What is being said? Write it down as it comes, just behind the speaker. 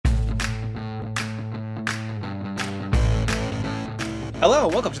Hello,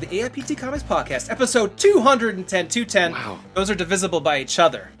 and welcome to the AIPT Comics Podcast, episode 210. Wow. Those are divisible by each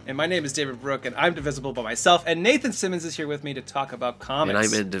other. And my name is David Brooke, and I'm divisible by myself. And Nathan Simmons is here with me to talk about comics. And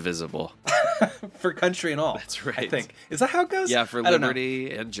I'm indivisible. For country and all. That's right. I think. Is that how it goes? Yeah, for liberty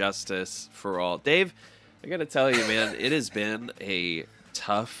and justice for all. Dave, I gotta tell you, man, it has been a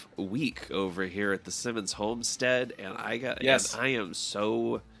tough week over here at the Simmons homestead, and Yes. I am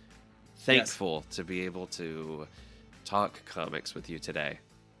so thankful to be able to talk comics with you today.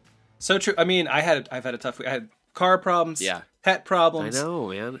 So true. I mean, I've had a tough week. I had car problems, Yeah. pet problems. I know,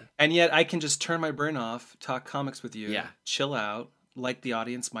 man. And yet I can just turn my brain off, talk comics with you, Yeah. chill out, like the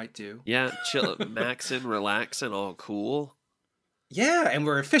audience might do. Yeah, chill, maxing, relaxing, all cool. Yeah, and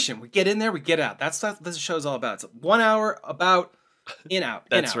we're efficient. We get in there, we get out. That's what this show's all about. It's 1 hour about in, out, in,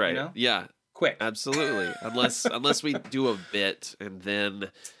 That's out, right. you know? Yeah, Quick. absolutely. Unless we do a bit and then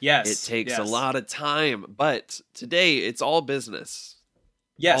Yes. it takes yes. a lot of time. But today it's all business.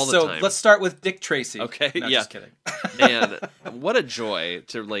 Yes, all the so time. let's start with Dick Tracy. Okay, No, yeah. just kidding. Man, what a joy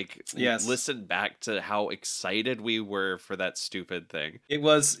to Yes. listen back to how excited we were for that stupid thing. It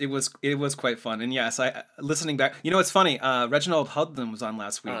was quite fun. And yes, I listening back. You know, it's funny. Reginald Hudlin was on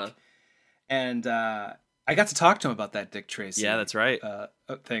last week, and I got to talk to him about that Dick Tracy. Yeah, that's right.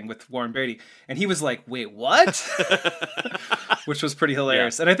 Thing with Warren Beatty, and he was like, "Wait, what?" Which was pretty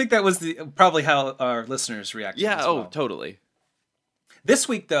hilarious. And I think that was probably how our listeners reacted. Yeah, as oh, well. totally. This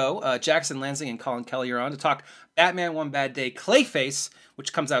week, though, Jackson Lansing and Colin Kelly are on to talk Batman One Bad Day Clayface,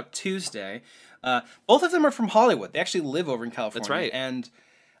 which comes out Tuesday. Both of them are from Hollywood. They actually live over in California. That's right. And,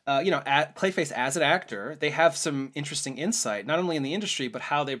 Clayface as an actor, they have some interesting insight, not only in the industry, but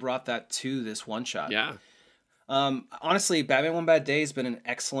how they brought that to this one-shot. Yeah. Honestly, Batman One Bad Day has been an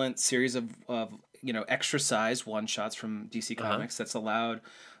excellent series of extra-sized one-shots from DC Comics that's allowed,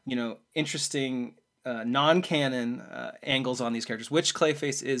 interesting non-canon angles on these characters, which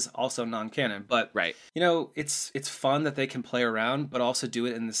Clayface is also non-canon, but Right. it's fun that they can play around but also do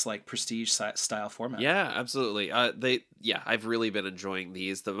it in this like prestige style format. Yeah, absolutely. I've really been enjoying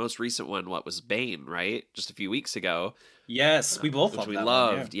these. The most recent one, was Bane, right? Just a few weeks ago. Yes, we both which loved we that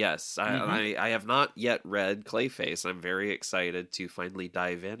loved. one, yeah. Yes, I have not yet read Clayface. I'm very excited to finally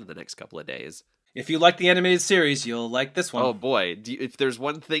dive in the next couple of days. If you like the animated series, you'll like this one. Oh boy, if there's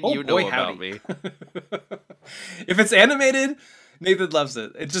one thing Oh, you know boy, about howdy. me. If it's animated, Nathan loves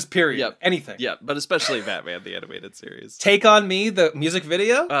it. It's just period. Yep. Anything. Yeah, but especially Batman the Animated Series. Take on Me, the music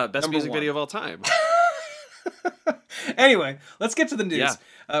video. Best number music one. video of all time. Anyway, let's get to the news. Yeah.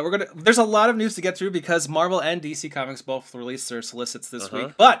 There's a lot of news to get through because Marvel and DC Comics both released their solicits this Uh-huh.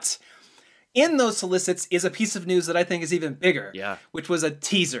 week. But in those solicits is a piece of news that I think is even bigger. Yeah. Which was a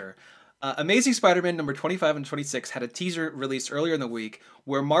teaser. Amazing Spider-Man number 25 and 26 had a teaser released earlier in the week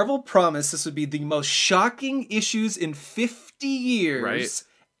where Marvel promised this would be the most shocking issues in 50 years. Right.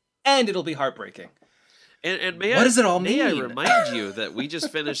 And it'll be heartbreaking. And What does it all May I mean? remind you that we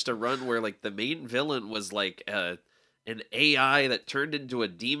just finished a run where the main villain was an AI that turned into a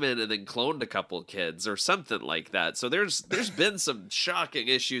demon and then cloned a couple kids or something like that. So there's been some shocking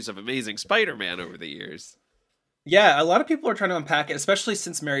issues of Amazing Spider-Man over the years. Yeah, a lot of people are trying to unpack it, especially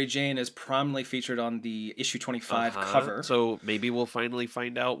since Mary Jane is prominently featured on the issue 25 cover. So maybe we'll finally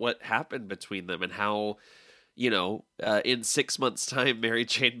find out what happened between them and how, in 6 months' time, Mary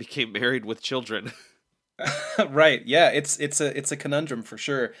Jane became married with children. Right. Yeah, it's a conundrum for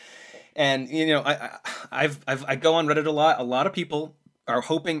sure. And I go on Reddit a lot. A lot of people are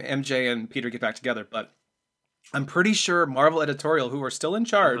hoping MJ and Peter get back together, but I'm pretty sure Marvel Editorial, who are still in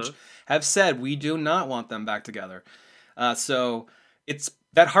charge, have said we do not want them back together. So it's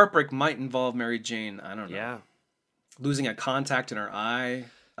that heartbreak might involve Mary Jane. I don't know. Yeah. Losing a contact in her eye.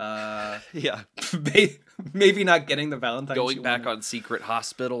 Yeah. Maybe not getting the Valentine. Going back on Secret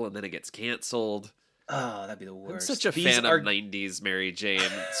Hospital and then it gets canceled. Oh, that'd be the worst. I'm such a fan of 90s Mary Jane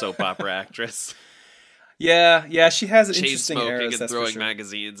soap opera actress. Yeah, she has an Chain interesting smoking eras, and that's for throwing sure.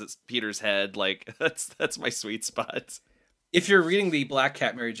 magazines at Peter's head. That's my sweet spot. If you're reading the Black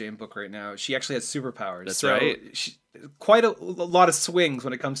Cat Mary Jane book right now, she actually has superpowers. That's right. Quite a lot of swings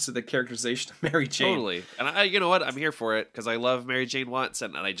when it comes to the characterization of Mary Jane. Totally. And you know what? I'm here for it because I love Mary Jane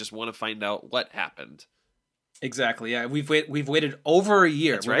Watson and I just want to find out what happened. Exactly. Yeah, we've waited over a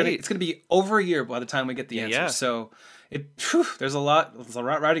year. That's right. It's going to be over a year by the time we get the answer. Yeah. So there's a lot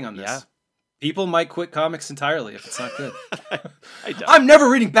riding on this. Yeah. People might quit comics entirely if it's not good. I don't. I'm never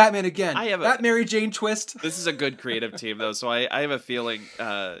reading Batman again. That Mary Jane twist. This is a good creative team though, so I have a feeling.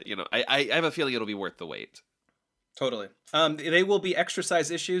 I have a feeling it'll be worth the wait. Totally. They will be extra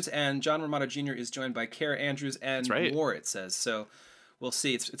size issues, and John Romano Jr. is joined by Kara Andrews and That's right. more. It says so. we'll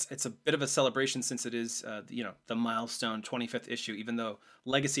see. It's a bit of a celebration since it is the milestone 25th issue. Even though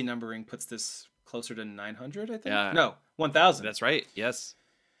legacy numbering puts this closer to 900, I think. Yeah. No, 1,000. That's right. Yes.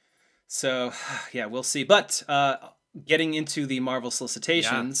 So yeah, we'll see. But getting into the Marvel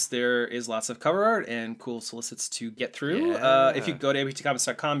solicitations, there is lots of cover art and cool solicits to get through. Yeah. If you go to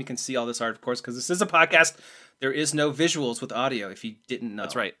abtcomics.com, you can see all this art, of course, because this is a podcast. There is no visuals with audio. If you didn't know,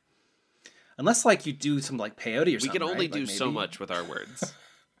 That's right. Unless like you do some like peyote or We something. can only right? do Like, so maybe. much with our words.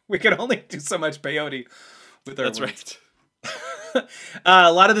 We can only do so much peyote with our That's words. right.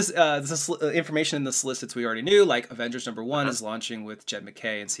 A lot of this information in the solicits we already knew, like Avengers #1 is launching with Jed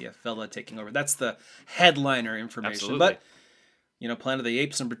MacKay and CF Villa taking over. That's the headliner information. Absolutely. But Planet of the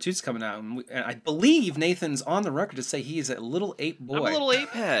Apes #2 is coming out, and I believe Nathan's on the record to say he is a little ape boy. I'm a little ape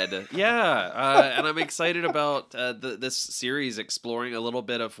head, yeah, and I'm excited about this series exploring a little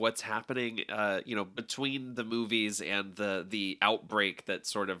bit of what's happening, between the movies and the outbreak that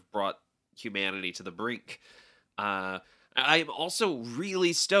sort of brought humanity to the brink. I'm also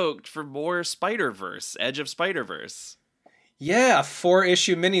really stoked for more Spider-Verse, Edge of Spider-Verse. Yeah, a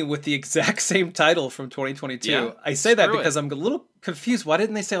 4-issue mini with the exact same title from 2022. Yeah, I say that screw because I'm a little confused. Why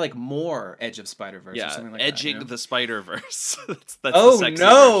didn't they say like more Edge of Spider-Verse or Yeah, something like edging that? the Spider-Verse. that's the Oh sexy version.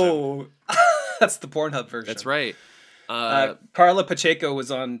 no, that's the Pornhub version. That's right. Carla Pacheco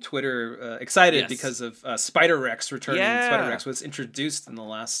was on Twitter excited Yes. because of Spider-Rex returning. Yeah. Spider-Rex was introduced in the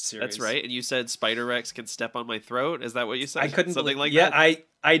last series. That's right. And you said Spider-Rex can step on my throat. Is that what you said? I couldn't something believe, like that. Yeah,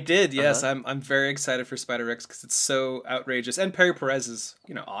 I did. Yes, Uh-huh. I'm very excited for Spider-Rex because it's so outrageous, and Perry Perez is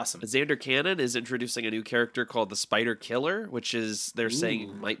awesome. Xander Cannon is introducing a new character called the Spider Killer, which is they're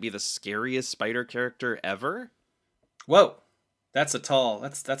saying might be the scariest spider character ever. Whoa, that's a tall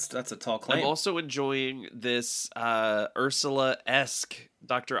claim. I'm also enjoying this Ursula-esque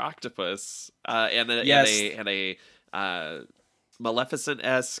Dr. Octopus and a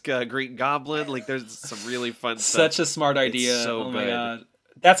Maleficent-esque Green Goblin. Like there's some really fun stuff. Such a smart idea. It's so oh my good. god,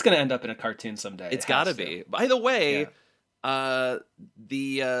 that's gonna end up in a cartoon someday. It's It got to has be. By the way, Yeah.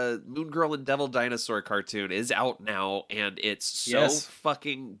 the Moon Girl and Devil Dinosaur cartoon is out now, and it's so Yes.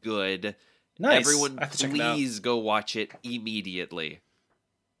 fucking good. Nice. Everyone, I have to check it out. please go watch it immediately.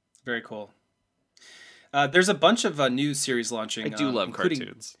 Very cool. There's a bunch of new series launching. I do love including-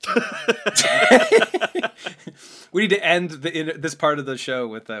 cartoons. We need to end this part of the show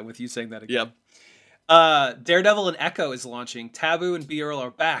with you saying that again. Yep. Daredevil and Echo is launching. Taboo and B. Earl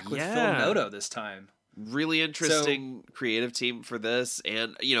are back with Phil Yeah. Noto this time. Really interesting creative team for this,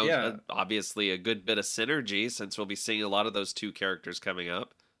 and Yeah. obviously a good bit of synergy since we'll be seeing a lot of those two characters coming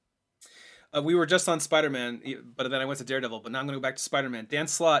up. We were just on Spider-Man, but then I went to Daredevil, but now I'm going to go back to Spider-Man. Dan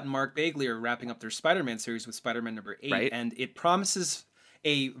Slott and Mark Bagley are wrapping up their Spider-Man series with Spider-Man #8, Right. and it promises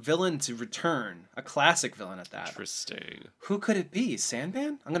a villain to return, a classic villain at that. Interesting. Who could it be?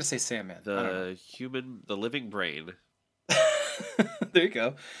 Sandman? I'm going to say Sandman. I don't know. The living brain. There you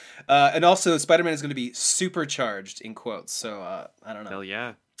go. And also, Spider-Man is going to be supercharged, in quotes, so I don't know. Hell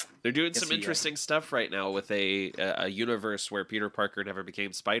yeah. They're doing Guess some he, interesting stuff right now with a universe where Peter Parker never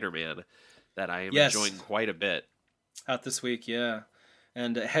became Spider-Man that I am Yes. enjoying quite a bit. Out this week, yeah.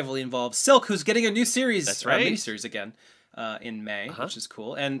 And heavily involved Silk, who's getting a new series, That's right. miniseries again, in May, Uh-huh. which is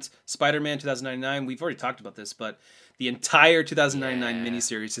cool. And Spider-Man 2099, we've already talked about this, but the entire 2099 Yeah.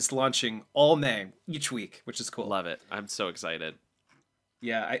 miniseries is launching all May, each week, which is cool. Love it. I'm so excited.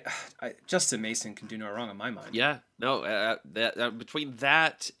 Yeah, Justin Mason can do no wrong in my mind. Yeah, no, between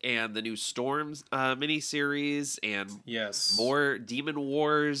that and the new Storms miniseries and Yes. more Demon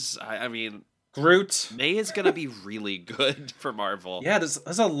Wars, I mean, Groot. May is going to be really good for Marvel. Yeah, there's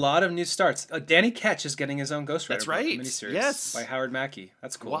a lot of new starts. Danny Ketch is getting his own Ghost Rider That's book, right. miniseries Yes. by Howard Mackey.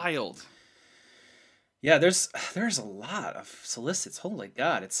 That's cool. Wild. Yeah, there's a lot of solicits. Holy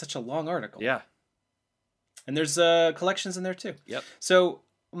God, it's such a long article. Yeah. And there's collections in there too. Yep. So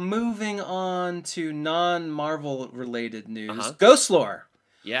moving on to non-Marvel related news, Uh-huh. Ghost Lore.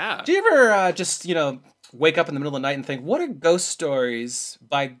 Yeah. Do you ever just wake up in the middle of the night and think, what are ghost stories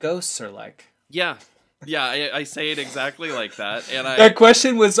by ghosts are like? Yeah. Yeah, I say it exactly like that. And That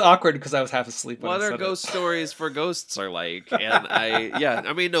question was awkward because I was half asleep. When what I are said ghost stories for ghosts are like? And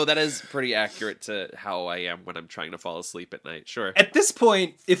no, that is pretty accurate to how I am when I'm trying to fall asleep at night. Sure. At this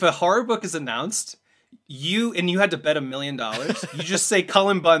point, if a horror book is announced, you had to bet $1 million, you just say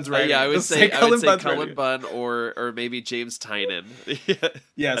Cullen Bunn's writing. Yeah, I would Just say Bunn's Cullen writing. Bunn or maybe James Tynan.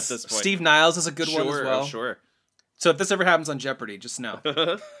 Yes, at this point. Steve Niles is a good one as well. Sure. So if this ever happens on Jeopardy, just know.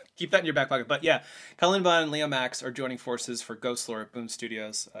 Keep that in your back pocket. But yeah, Cullen Bunn and Leo Max are joining forces for Ghost Lore at Boom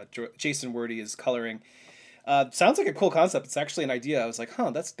Studios. Jason Wordie is coloring. Sounds like a cool concept. It's actually an idea. I was like,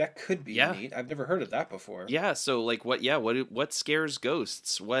 huh, that could be Yeah. neat. I've never heard of that before. Yeah, so like what scares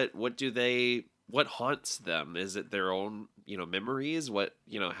ghosts? What haunts them? Is it their own, memories?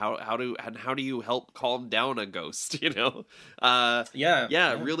 How do you help calm down a ghost, Yeah, Yeah,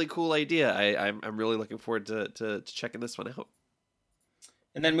 yeah. really cool idea. I'm really looking forward to checking this one out.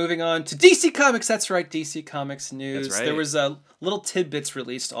 And then moving on to DC Comics. That's right, DC Comics news. That's right. There was little tidbits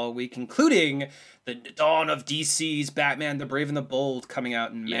released all week, including the dawn of DC's Batman: The Brave and the Bold coming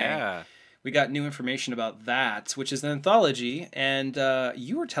out in May. Yeah. We got new information about that, which is an anthology. And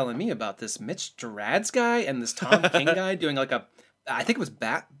you were telling me about this Mitch Gerads guy and this Tom King guy doing like I think it was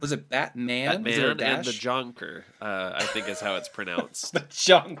Was it Batman? Was there a Batman and the dash? Jonker, I think is how it's pronounced. The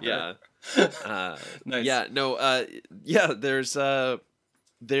Jonker. Yeah. Nice. Yeah, no, there's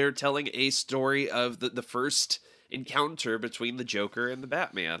they're telling a story of the first encounter between the Joker and the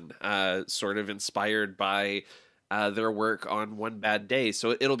Batman, sort of inspired by their work on One Bad Day.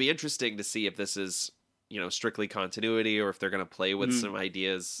 So it'll be interesting to see if this is, strictly continuity or if they're going to play with some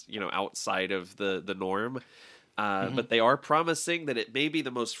ideas, outside of the norm. But they are promising that it may be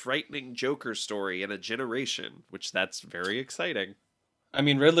the most frightening Joker story in a generation, which that's very exciting. I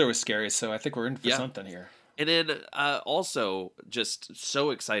mean, Riddler was scary, so I think we're in for something here. And then also just so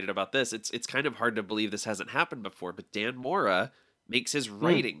excited about this. It's kind of hard to believe this hasn't happened before, but Dan Mora makes his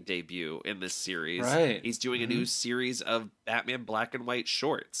writing debut in this series. Right. He's doing a new series of Batman black and white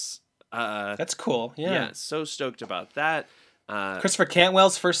shorts. That's cool. Yeah. So stoked about that. Christopher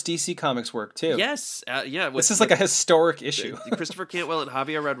Cantwell's first DC Comics work too. Yes, This is like a historic issue. Christopher Cantwell and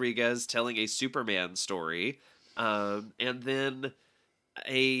Javier Rodriguez telling a Superman story, and then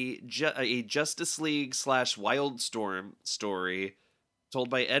a Justice League / Wildstorm story told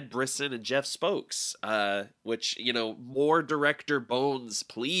by Ed Brisson and Jeff Spokes, which, more director bones,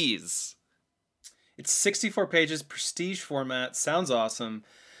 please. It's 64 pages, prestige format, sounds awesome.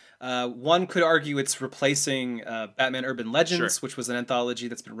 One could argue it's replacing Batman Urban Legends, which was an anthology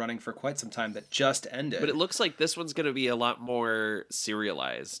that's been running for quite some time that just ended. But it looks like this one's going to be a lot more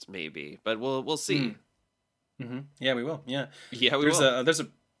serialized, maybe. But we'll see. Mm-hmm. Yeah, we will. Yeah, yeah.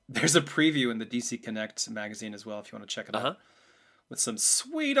 There's a preview in the DC Connect magazine as well if you want to check it out. With some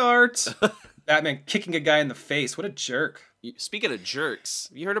sweet art. Batman kicking a guy in the face. What a jerk. Speaking of jerks,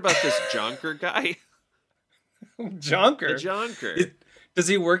 you heard about this Jonker guy? Jonker? The Jonker. Does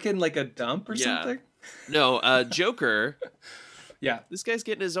he work in like a dump or something? No, Joker. Yeah. This guy's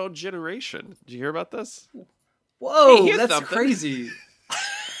getting his own generation. Did you hear about this? Whoa, Hey, that's crazy.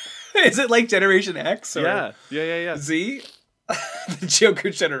 Is it like Generation X or Yeah. Z? The Joker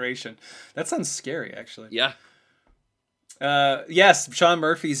generation. That sounds scary, actually. Yeah. Yes, Sean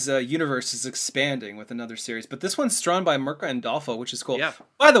Murphy's universe is expanding with another series, but this one's drawn by Mirka Andolfo, which is cool. Yeah.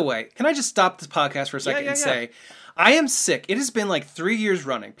 By the way, can I just stop this podcast for a second and say, I am sick. It has been like 3 years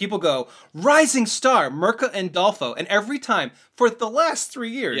running. People go, Rising Star, Mirka Andolfo, and every time for the last 3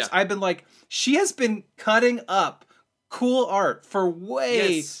 years, I've been like, she has been cutting up cool art for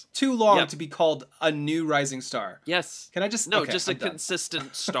way too long to be called a new Rising Star. Yes. Can I just... No, okay, just I'm a done.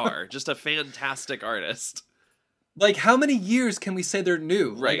 consistent star. Just a fantastic artist. Like, how many years can we say they're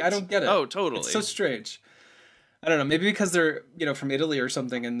new? Right. Like, I don't get it. Oh, totally. It's so strange. I don't know. Maybe because they're, from Italy or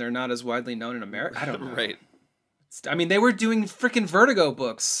something and they're not as widely known in America. I don't know. Right. I mean, they were doing freaking Vertigo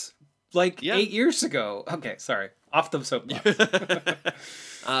books like 8 years ago. Okay, sorry. Off the soapbox.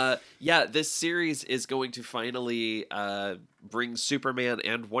 This series is going to finally bring Superman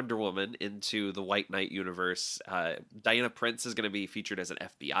and Wonder Woman into the White Knight universe. Diana Prince is going to be featured as an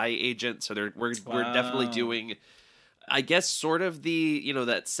FBI agent, so we're definitely doing, I guess, sort of the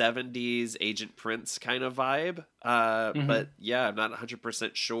that 70s Agent Prince kind of vibe. But yeah, I'm not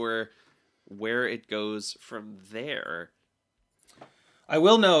 100% sure where it goes from there. I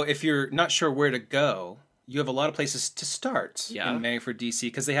will know if you're not sure where to go. You have a lot of places to start in May for DC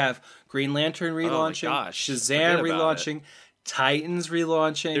because they have Green Lantern relaunching, Shazam relaunching, Titans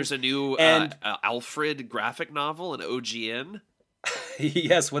relaunching. There's a new Alfred graphic novel, an OGN.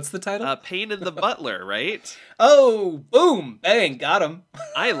 Yes, what's the title? Pain in the Butler, right? Oh, boom, bang, got him.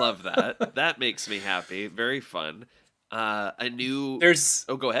 I love that. That makes me happy. Very fun. A new...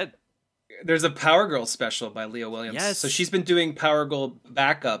 go ahead. There's a Power Girl special by Leah Williams. Yes. So she's been doing Power Girl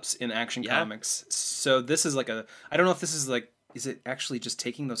backups in Action Comics. So this is like I don't know if this is like, is it actually just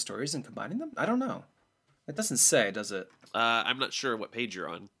taking those stories and combining them? I don't know. It doesn't say, does it? I'm not sure what page you're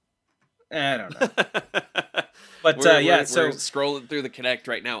on. I don't know. But we're scrolling through the Connect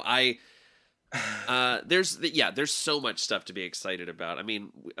right now. There's so much stuff to be excited about. I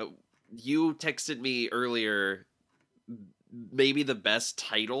mean, you texted me earlier maybe the best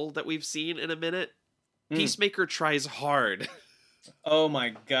title that we've seen in a minute. Peacemaker tries hard. Oh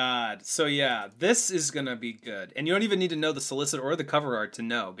my god. So yeah, this is gonna be good. And you don't even need to know the solicitor or the cover art to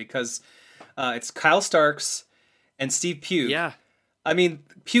know, because it's Kyle Starks and Steve Pugh. Yeah. I mean,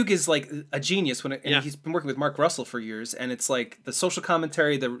 Pugh is like a genius and Yeah. he's been working with Mark Russell for years, and it's like the social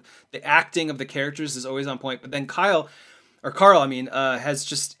commentary, the acting of the characters is always on point. But then Carl, has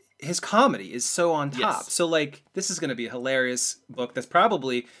just, his comedy is so on top. Yes. So like, this is going to be a hilarious book that's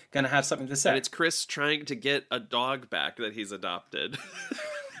probably going to have something to say. And it's Chris trying to get a dog back that he's adopted.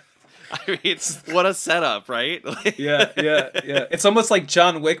 I mean, what a setup, right? yeah. It's almost like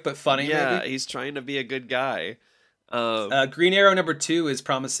John Wick, but funny. Yeah, maybe. he's trying to be a good guy. Green Arrow #2 is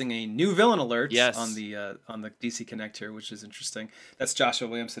promising a new villain alert Yes. on the DC Connect here, which is interesting. That's Joshua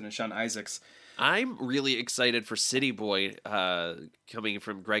Williamson and Sean Isaacs. I'm really excited for City Boy coming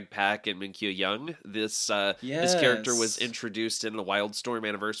from Greg Pak and Min-Kyu Young. This character was introduced in the Wildstorm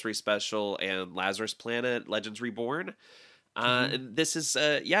Anniversary Special and Lazarus Planet Legends Reborn. And this is,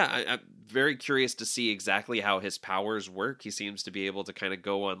 I'm very curious to see exactly how his powers work. He seems to be able to kind of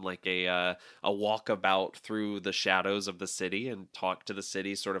go on like a walkabout through the shadows of the city and talk to the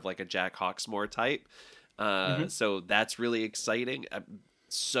city, sort of like a Jack Hawksmoor type. So that's really exciting. I'm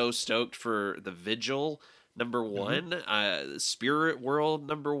so stoked for the Vigil #1, Spirit World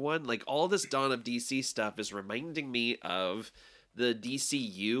 #1. Like, all this Dawn of DC stuff is reminding me of the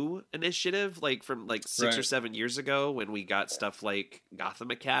DCU initiative, like from like 6 or 7 years ago, when we got stuff like Gotham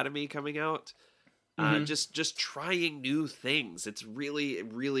Academy coming out. Just trying new things. It's really,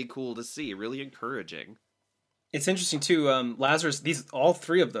 really cool to see. Really encouraging. It's interesting too. Lazarus, all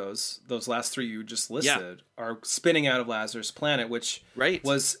three of those last three you just listed are spinning out of Lazarus Planet, which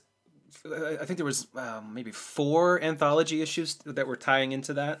was, I think there was maybe 4 anthology issues that were tying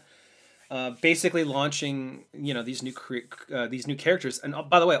into that. Basically launching, these new characters, and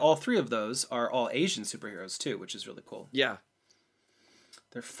by the way, all 3 of those are all Asian superheroes too, which is really cool. Yeah,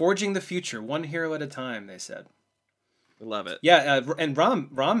 they're forging the future, one hero at a time. They said, I love it. Yeah, and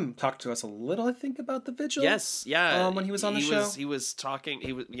Ram talked to us a little, I think, about the Vigil. Yes, yeah. When he was on the show, he was talking.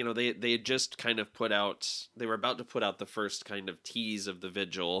 He was, they had just kind of put out. They were about to put out the first kind of tease of the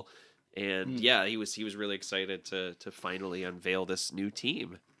Vigil, and he was really excited to finally unveil this new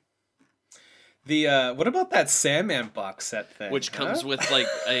team. The what about that Sandman box set thing? Which comes with like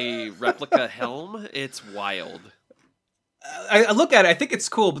a replica helm. It's wild. I look at it, I think it's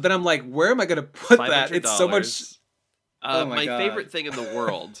cool, but then I'm like, where am I going to put that? It's so much. My favorite thing in the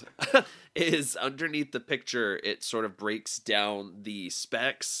world is underneath the picture. It sort of breaks down the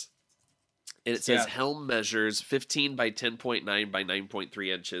specs, and it says helm measures 15 by 10.9 by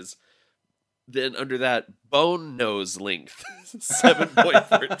 9.3 inches. Then under that, bone nose length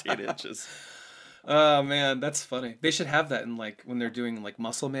 7.13 inches. Oh man, that's funny. They should have that in like when they're doing like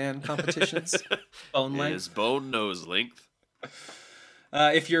Muscle Man competitions. Bone length. It is bone nose length.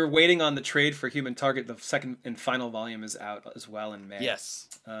 If you're waiting on the trade for Human Target, the second and final volume is out as well in May. Yes.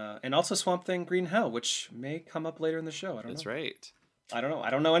 And also Swamp Thing Green Hell, which may come up later in the show. I don't know. That's right. I don't know.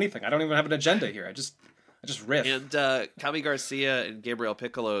 I don't know anything. I don't even have an agenda here. I just riff. And Kami Garcia and Gabriel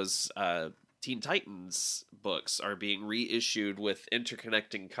Piccolo's Teen Titans books are being reissued with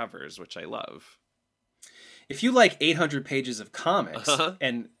interconnecting covers, which I love. If you like 800 pages of comics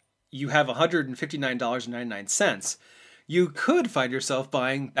and you have $159.99, you could find yourself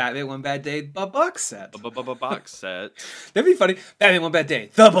buying Batman One Bad Day, the box set. Box set. That'd be funny. Batman One Bad Day,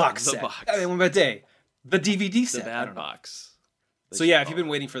 the box set. Batman One Bad Day, the DVD set. The bad box. So yeah, if you've been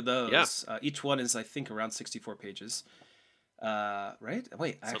waiting for those, each one is, I think, around 64 pages. Right?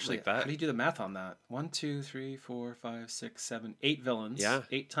 Wait, actually, like that. How do you do the math on that? 1, 2, 3, 4, 5, 6, 7, 8 villains. Yeah.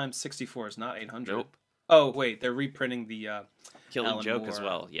 8 times 64 is not 800. Nope. Oh, wait, they're reprinting the Killing Alan Joke Moore. as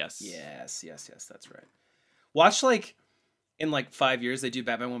well. Yes. Yes, that's right. Watch in 5 years they do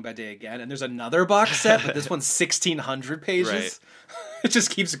Batman One Bad Day again, and there's another box set, but this one's 1,600 pages. Right. It just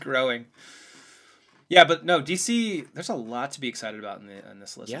keeps growing. Yeah, but no, DC. There's a lot to be excited about in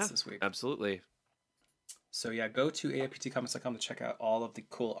this list this week. Absolutely. So yeah, go to AIPTcomics.com to check out all of the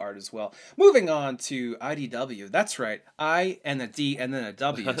cool art as well. Moving on to IDW. That's right, I and a D and then a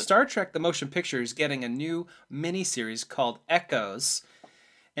W. Star Trek: The Motion Picture is getting a new miniseries called Echoes,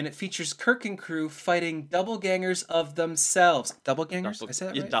 and it features Kirk and crew fighting doppelgangers of themselves. Doppelgangers? I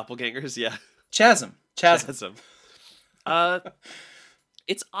said that right? Doppelgangers, yeah. Chasm.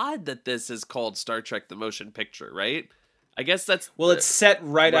 It's odd that this is called Star Trek: The Motion Picture, right? I guess that's it's set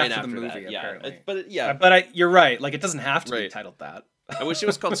right after the movie, that, apparently. But you're right. Like, it doesn't have to be titled that. I wish it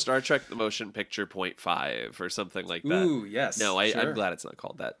was called Star Trek: The Motion Picture .5 or something like that. Ooh, yes. No, I'm glad it's not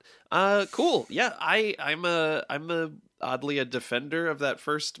called that. Cool. Yeah, I'm a oddly a defender of that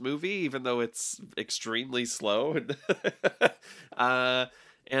first movie, even though it's extremely slow. And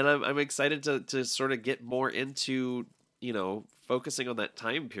I'm excited to sort of get more into, focusing on that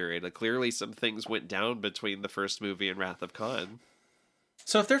time period. Clearly, some things went down between the first movie and Wrath of Khan.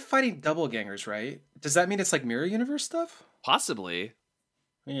 So if they're fighting double gangers, right? Does that mean it's like mirror universe stuff? Possibly.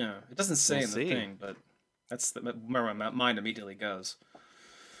 Yeah, it doesn't say We'll in the see. thing, but that's where my mind immediately goes.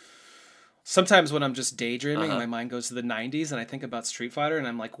 Sometimes when I'm just daydreaming, my mind goes to the 90s and I think about Street Fighter and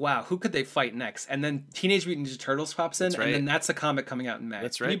I'm like, wow, who could they fight next? And then Teenage Mutant Ninja Turtles pops in, That's right. and then that's a comic coming out in May.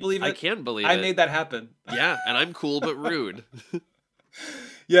 That's right. Can you believe it? I can believe it. I made that happen. Yeah, and I'm cool but rude.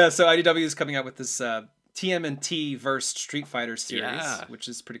 Yeah, so IDW is coming out with this TMNT Versed Street Fighter series, which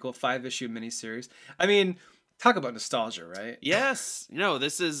is pretty cool. 5-issue miniseries. I mean, talk about nostalgia, right? Yes. No,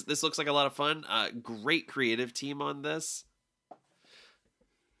 this looks like a lot of fun. Great creative team on this.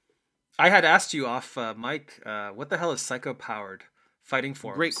 I had asked you off Mike, what the hell is psycho-powered fighting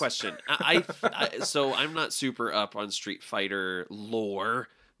forms? Great question. So I'm not super up on Street Fighter lore,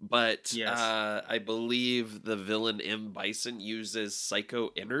 but Yes. I believe the villain M. Bison uses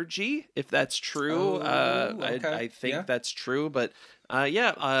psycho energy, if that's true. Okay. I think that's true, but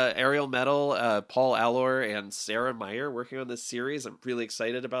Ariel Metal, Paul Allor, and Sarah Meyer working on this series. I'm really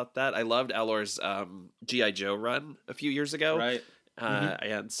excited about that. I loved Allor's G.I. Joe run a few years ago. Right.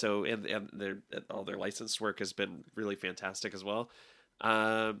 And so all their licensed work has been really fantastic as well.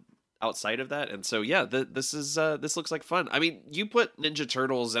 Outside of that, and so this looks like fun. I mean, you put Ninja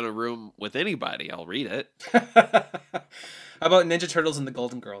Turtles in a room with anybody, I'll read it. How about Ninja Turtles and the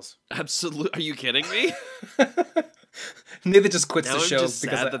Golden Girls? Absolutely. Are you kidding me? Neither just quits Now the I'm show just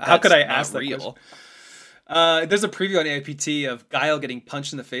because sad that how could I that's not ask that real? question? There's a preview on AIPT of Guile getting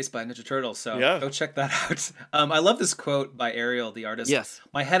punched in the face by a Ninja Turtle, so go check that out. I love this quote by Ariel, the artist. Yes.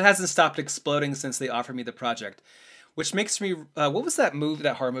 My head hasn't stopped exploding since they offered me the project. Which makes me... what was that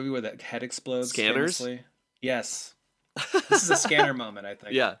horror movie where that head explodes? Scanners? Famously? Yes. This is a scanner moment, I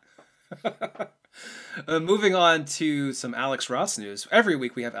think. Yeah. Moving on to some Alex Ross news. Every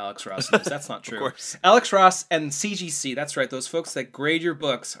week we have Alex Ross news. That's not true. Of course. Alex Ross and CGC, that's right, those folks that grade your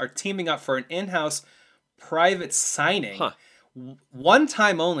books, are teaming up for an in-house private signing. Huh. One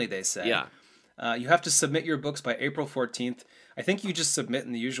time only, they say. Yeah. You have to submit your books by April 14th. I think you just submit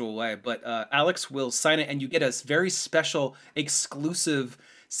in the usual way, but Alex will sign it, and you get a very special, exclusive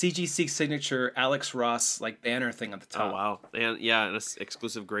CGC signature Alex Ross banner thing at the top. Oh wow, and it's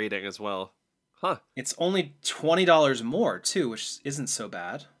exclusive grading as well. Huh? It's only $20 more too, which isn't so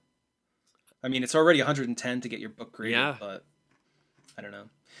bad. I mean, it's already $110 to get your book graded, but I don't know.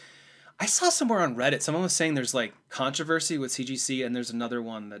 I saw somewhere on Reddit someone was saying there's controversy with CGC, and there's another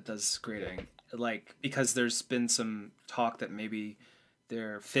one that does grading. Because there's been some talk that maybe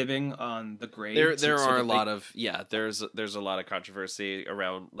they're fibbing on the grade. There are a lot of there's a lot of controversy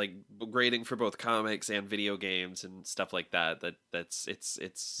around grading for both comics and video games and stuff like that.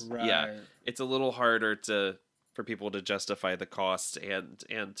 It's right. It's a little harder for people to justify the cost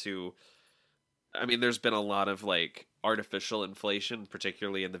and to. I mean, there's been a lot of artificial inflation,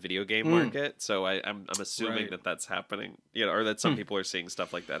 particularly in the video game market. So I'm assuming that's happening, or that some people are seeing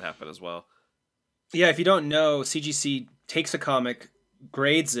stuff like that happen as well. Yeah, if you don't know, CGC takes a comic,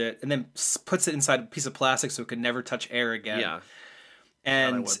 grades it, and then puts it inside a piece of plastic so it can never touch air again. Yeah.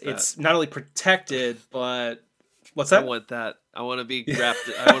 And it's not only protected, but what's that? I want that. I want to be wrapped.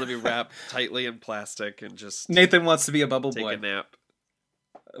 I want to be wrapped tightly in plastic and just. Nathan wants to be a bubble boy. Take a nap.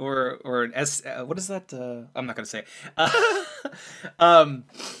 Or an S. What is that? I'm not going to say.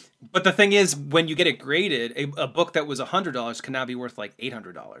 But the thing is, when you get it graded, a book that was $100 can now be worth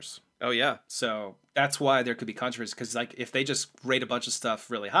 $800. Oh yeah. So that's why there could be controversy, because if they just rate a bunch of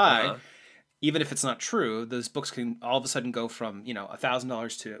stuff really high, even if it's not true, those books can all of a sudden go from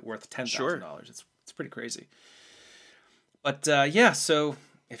 $1,000 to worth $10,000. Sure. It's pretty crazy. But so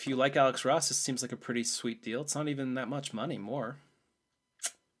if you like Alex Ross, this seems like a pretty sweet deal. It's not even that much money more.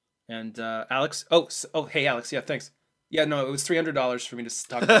 And Alex, hey Alex, yeah, thanks. Yeah, no, it was $300 for me to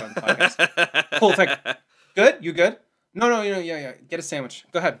talk about on the podcast. Cool, thank you. Good? You good? No, yeah. Get a sandwich.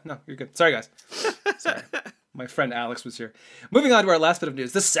 Go ahead. No, you're good. Sorry, guys. Sorry. My friend Alex was here. Moving on to our last bit of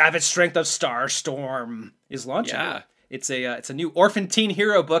news. The Savage Strength of Starstorm is launching. Yeah. It's a new orphan teen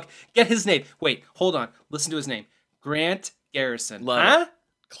hero book. Get his name. Wait, hold on. Listen to his name. Grant Garrison. Love it.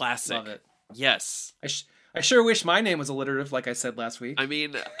 Classic. Love it. Yes. I sure wish my name was alliterative, like I said last week. I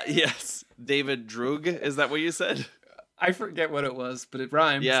mean, yes. David Droog, is that what you said? I forget what it was, but it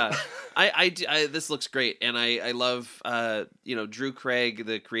rhymes. Yeah, this looks great, and I love Drew Craig,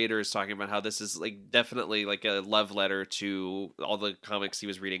 the creator, is talking about how this is like definitely like a love letter to all the comics he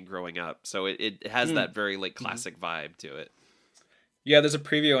was reading growing up. So it has that very like classic vibe to it. Yeah, there's a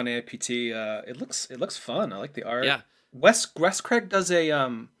preview on AIPT. It looks fun. I like the art. Yeah, Wes Craig does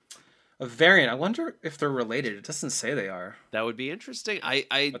a variant. I wonder if they're related. It doesn't say they are. that would be interesting.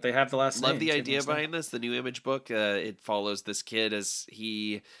 But they have the last name. Love the idea behind this. The new Image book. It follows this kid as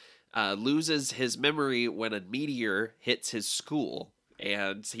he loses his memory when a meteor hits his school,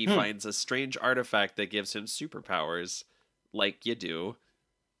 and he finds a strange artifact that gives him superpowers, like you do.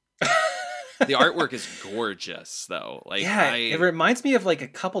 The artwork is gorgeous, though. Like, yeah, it reminds me of like a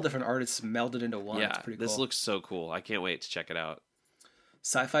couple different artists melded into one. Yeah, it's pretty cool. This looks so cool. I can't wait to check it out.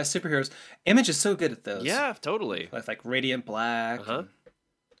 Sci-fi superheroes. Image is so good at those. Yeah, totally. With like Radiant Black. And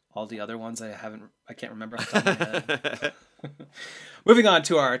all the other ones I can't remember off the top of my head. Moving on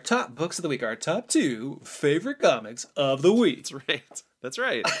to our top books of the week, our top 2 favorite comics of the week. That's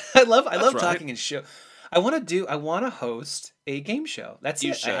right. I love talking in show. I want to host a game show. That's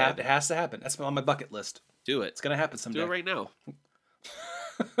You it. should. It has to happen. That's on my bucket list. Do it. It's gonna happen someday. Do it right now.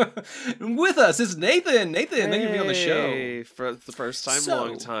 With us is Nathan. Nathan, thank you for being on the show. Hey, for the first time,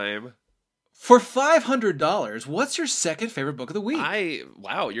 long time. For $500, what's your second favorite book of the week?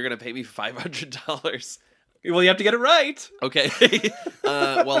 Wow, you're gonna pay me $500. Well, you have to get it right. Okay.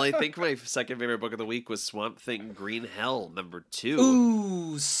 Well, I think my second favorite book of the week was Swamp Thing Green Hell #2.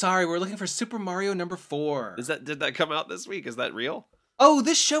 Ooh, sorry, we're looking for Super Mario #4. Did that come out this week? Is that real? Oh,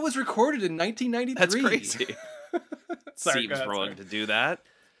 this show was recorded in 1993. That's crazy. Sorry, Seems wrong to do that.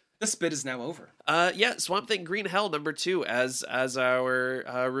 This bit is now over. Yeah, Swamp Thing Green Hell #2, as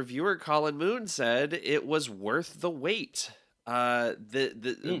our reviewer Colin Moon said, it was worth the wait.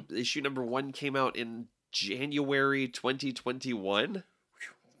 The issue #1 came out in January 2021.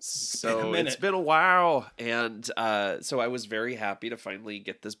 So it's been a while, and so I was very happy to finally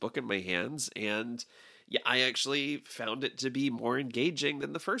get this book in my hands, and yeah, I actually found it to be more engaging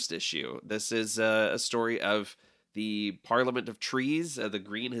than the first issue. This is a story of the Parliament of Trees. The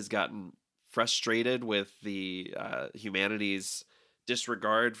Green has gotten frustrated with the humanity's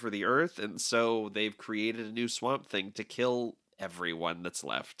disregard for the Earth, and so they've created a new Swamp Thing to kill everyone that's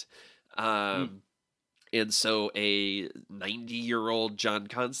left. And so a 90-year-old John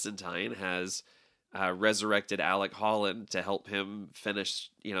Constantine has resurrected Alec Holland to help him finish,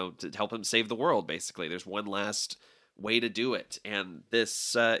 to help him save the world, basically. There's one last way to do it. And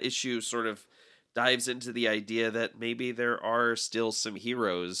this issue sort of dives into the idea that maybe there are still some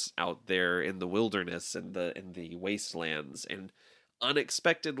heroes out there in the wilderness and in the wastelands, and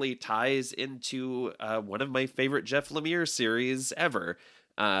unexpectedly ties into one of my favorite Jeff Lemire series ever.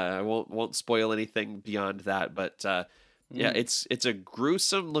 I won't spoil anything beyond that, but yeah, it's a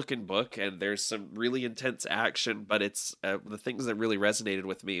gruesome looking book, and there's some really intense action. But it's the things that really resonated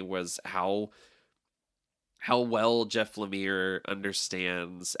with me was how well Jeff Lemire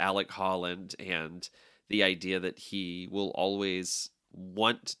understands Alec Holland and the idea that he will always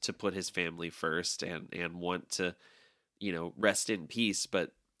want to put his family first and want to, rest in peace,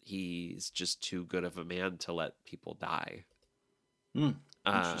 but he's just too good of a man to let people die.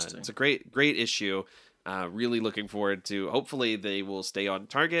 It's a great issue. Really looking forward to. Hopefully, they will stay on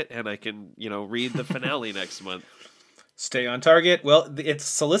target, and I can read the finale next month. Stay on target. Well, it's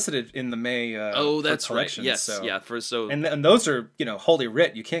solicited in the May. That's right. Yes, so. Yeah. And those are holy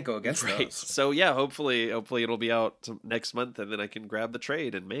writ. You can't go against those. So yeah, hopefully it'll be out next month, and then I can grab the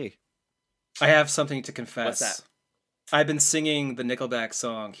trade in May. I have something to confess. What's that? I've been singing the Nickelback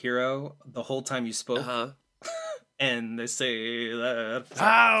song "Hero" the whole time you spoke. And they say that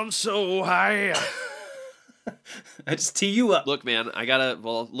I'm so high. I just tee you up. Look, man,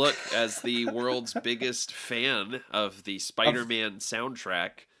 look, as the world's biggest fan of the Spider-Man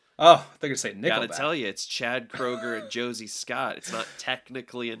soundtrack. Oh, they're going to say Nickelback. Gotta tell you, it's Chad Kroeger and Josie Scott. It's not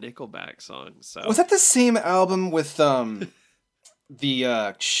technically a Nickelback song. So was that the same album with what's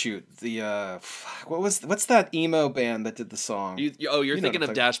that emo band that did the song? You're thinking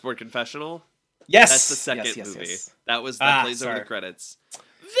of Dashboard Confessional? Yes, that's the second movie. Yes. That plays over the credits.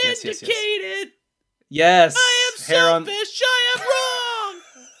 Vindicated. Yes. I am selfish. I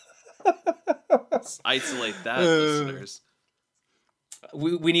am wrong. Isolate that, listeners.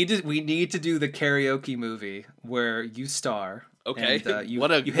 We need to do the karaoke movie where you star. Okay. And, you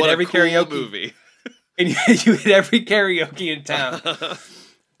hit what every a cool karaoke movie. And you hit every karaoke in town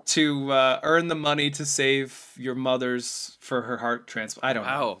to earn the money to save your mother's for her heart transplant. I don't know.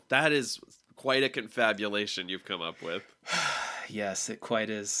 Wow, that is quite a confabulation you've come up with. Yes, it quite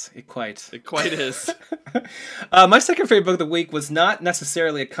is. It quite. It quite is. My second favorite book of the week was not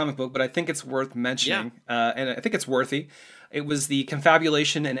necessarily a comic book, but I think it's worth mentioning, and I think it's worthy. It was the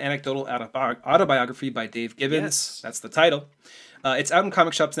Confabulation and Anecdotal Autobiography by Dave Gibbons. Yes. That's the title. It's out in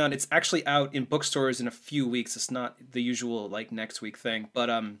comic shops now, and it's actually out in bookstores in a few weeks. It's not the usual like next week thing, but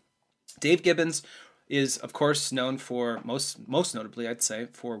Dave Gibbons is of course known for most notably, I'd say,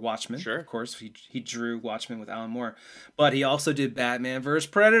 for Watchmen. Sure. Of course, he drew Watchmen with Alan Moore, but he also did Batman vs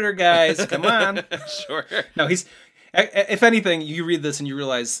Predator. Guys, come on. Sure. No, he's. If anything, you read this and you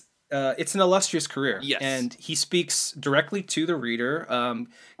realize it's an illustrious career. Yes. And he speaks directly to the reader,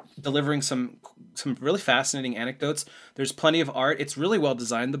 delivering some really fascinating anecdotes. There's plenty of art. It's really well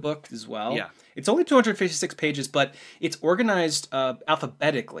designed, the book as well. Yeah. It's only 256 pages, but it's organized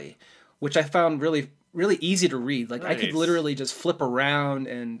alphabetically, which I found really easy to read. Like I could Nice. literally just flip around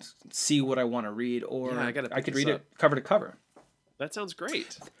and see what I want to read, or Yeah, I gotta I pick could this read up. it cover to cover. That sounds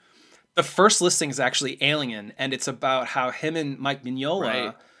great. The first listing is actually Alien, and it's about how him and Mike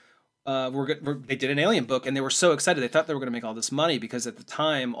Mignola they did an Alien book, and they were so excited. They thought they were going to make all this money because at the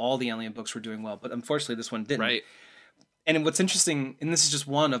time all the Alien books were doing well, but unfortunately this one didn't. Right. And what's interesting, and this is just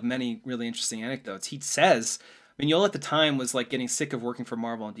one of many really interesting anecdotes, he says Mignola at the time was like getting sick of working for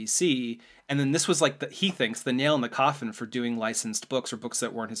Marvel and DC, and then this was like he thinks the nail in the coffin for doing licensed books or books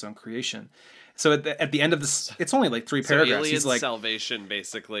that weren't his own creation. So at the end of this, it's only like 3 paragraphs. So Alien He's like, Salvation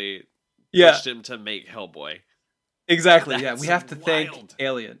basically yeah, pushed him to make Hellboy. exactly. Yeah, That's we have to thank wild.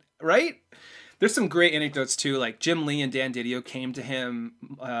 Alien, right? There's some great anecdotes too. Like Jim Lee and Dan Didio came to him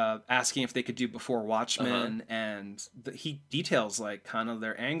asking if they could do Before Watchmen, and he details like kind of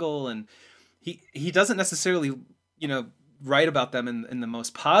their angle, and he doesn't necessarily write about them in the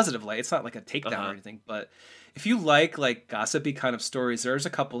most positive light. It's not like a takedown or anything, but if you like gossipy kind of stories, there's a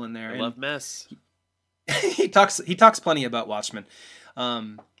couple in there. I love mess. He talks plenty about Watchmen,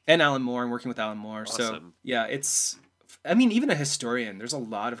 and Alan Moore and working with Alan Moore. So Awesome. yeah, even a historian. There's a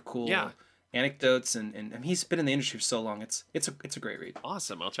lot of cool anecdotes, and he's been in the industry for so long. It's a great read.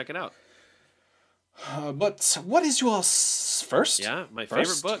 Awesome. I'll check it out. But what is your first? Yeah, my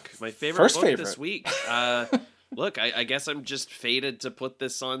First? favorite book. My favorite book favorite. this week. Look, I guess I'm just fated to put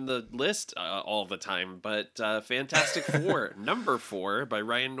this on the list all the time, but Fantastic Four, number 4 by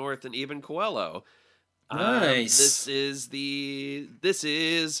Ryan North and Eben Coelho. Nice. This is the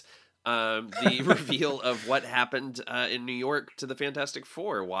reveal of what happened in New York to the Fantastic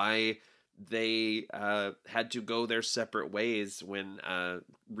Four. Why they had to go their separate ways when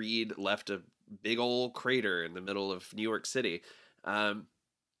Reed left a big old crater in the middle of New York City.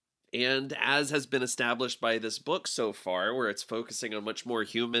 And as has been established by this book so far, where it's focusing on much more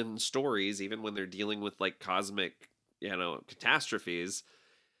human stories, even when they're dealing with like cosmic, catastrophes,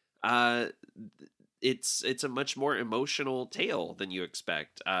 it's a much more emotional tale than you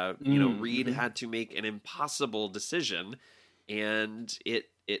expect. Reed had to make an impossible decision, and they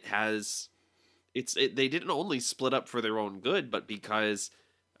didn't only split up for their own good, but because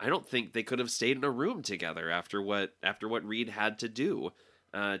I don't think they could have stayed in a room together after what Reed had to do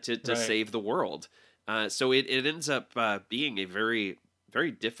to save the world. So it ends up being a very, very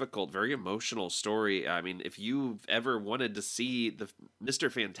difficult, very emotional story. I mean, if you've ever wanted to see the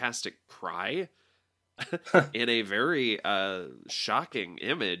Mr. Fantastic cry in a very shocking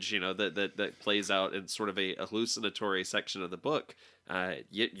image, that plays out in sort of a hallucinatory section of the book,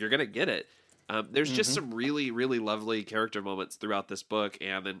 you're gonna get it. There's just some really, really lovely character moments throughout this book,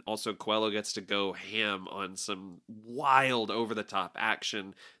 and then also Coelho gets to go ham on some wild, over-the-top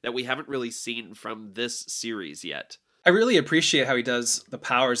action that we haven't really seen from this series yet. I really appreciate how he does the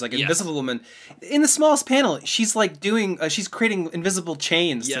powers. Like Invisible Woman, in the smallest panel, she's like she's creating invisible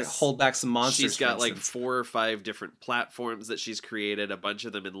chains to hold back some monsters. She's got like 4 or 5 different platforms that she's created, a bunch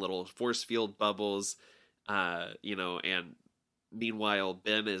of them in little force field bubbles, and meanwhile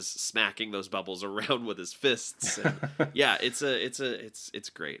Ben is smacking those bubbles around with his fists. And it's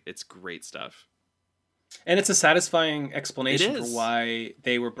great. It's great stuff. And it's a satisfying explanation for why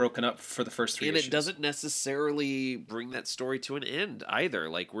they were broken up for the first 3 issues. And it doesn't necessarily bring that story to an end either.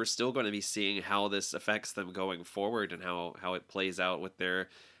 Like, we're still going to be seeing how this affects them going forward, and how it plays out with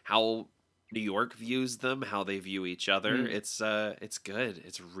how New York views them, how they view each other. It's good.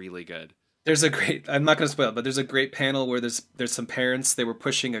 It's really good. There's I'm not going to spoil it, but there's a great panel where there's some parents, they were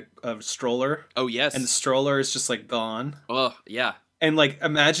pushing a stroller. Oh, yes. And the stroller is just like gone. Oh, yeah. And like,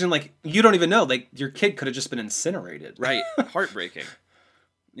 imagine like, you don't even know, like your kid could have just been incinerated. Right. Heartbreaking.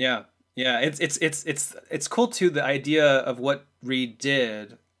 Yeah. Yeah. It's cool too. The idea of what Reed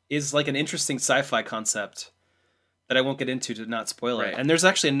did is like an interesting sci-fi concept that I won't get into to not spoil it. Right. And there's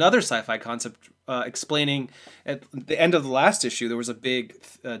actually another sci-fi concept explaining at the end of the last issue there was a big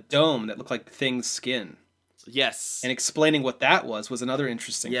dome that looked like Thing's skin. Yes. And explaining what that was another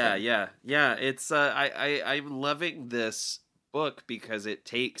interesting thing. Yeah. It's I'm loving this book because it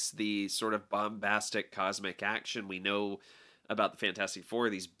takes the sort of bombastic cosmic action we know about the Fantastic Four,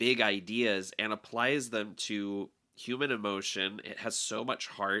 these big ideas, and applies them to human emotion. It has so much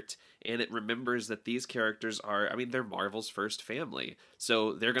heart, and it remembers that these characters are, I mean, they're Marvel's first family,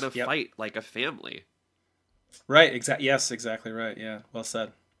 so they're gonna fight like a family. Right, yes, exactly right. Yeah, well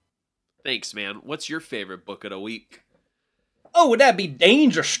said. Thanks, man. What's your favorite book of the week? Oh, would that be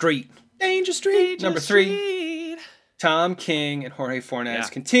Danger Street? Danger Street, number 3. Street. Tom King and Jorge Fornes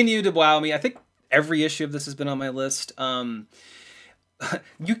continue to wow me. I think every issue of this has been on my list.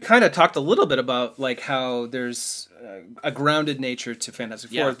 You kind of talked a little bit about like how there's a grounded nature to Fantastic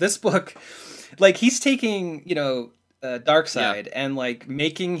Four. This book, like he's taking, Darkseid and like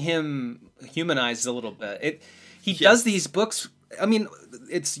making him humanized a little bit. He does these books. I mean,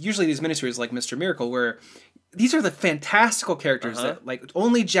 it's usually these miniseries like Mr. Miracle where these are the fantastical characters that like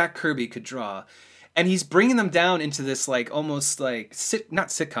only Jack Kirby could draw. And he's bringing them down into this like almost like not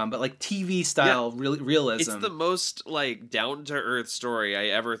sitcom, but like TV style realism. It's the most like down to earth story I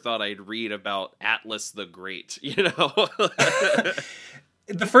ever thought I'd read about Atlas the Great.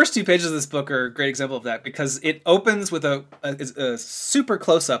 The first 2 pages of this book are a great example of that because it opens with a super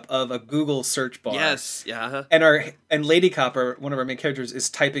close up of a Google search bar. Yes, yeah. And Lady Copper, one of our main characters, is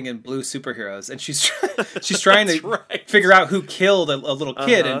typing in blue superheroes, and she's trying to figure out who killed a little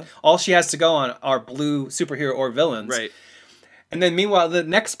kid, and all she has to go on are blue superhero or villains. Right. And then meanwhile, the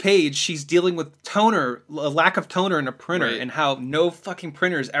next page, she's dealing with a lack of toner in a printer, and how no fucking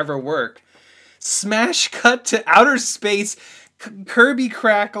printers ever work. Smash cut to outer space. Kirby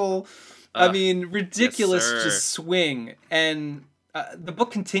crackle, I mean, ridiculous just swing. And the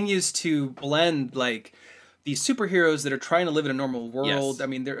book continues to blend like these superheroes that are trying to live in a normal world. Yes. I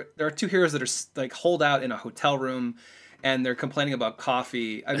mean, there are 2 heroes that are like holed out in a hotel room and they're complaining about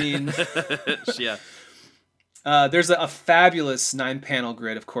coffee. I mean, there's a fabulous 9-panel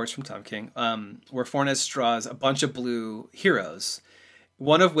grid, of course, from Tom King, where Fornes draws a bunch of blue heroes.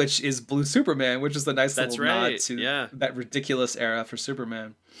 One of which is Blue Superman, which is a nice little nod to that ridiculous era for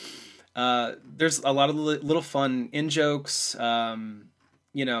Superman. There's a lot of little fun in-jokes. We're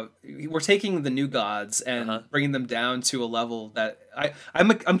taking the new gods and bringing them down to a level that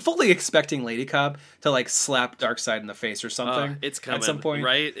I'm fully expecting Lady Cobb to like slap Darkseid in the face or something. It's coming at some point,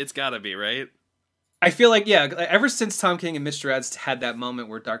 right? It's gotta be right. I feel like, ever since Tom King and Mr. Ads had that moment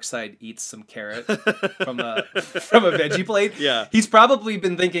where Darkseid eats some carrot from a veggie plate, he's probably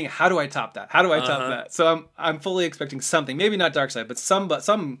been thinking, how do I top that? How do I top that? So I'm fully expecting something, maybe not Darkseid, but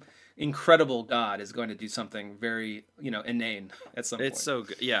some incredible god is going to do something very, inane at some point. It's so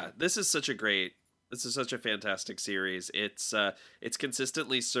good. Yeah, this is such a fantastic series. It's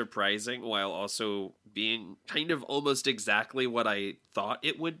consistently surprising while also being kind of almost exactly what I thought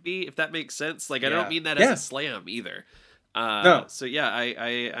it would be, if that makes sense. Like I don't mean that as a slam either. No. So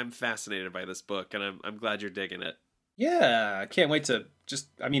I'm fascinated by this book, and I'm glad you're digging it. Yeah, I can't wait to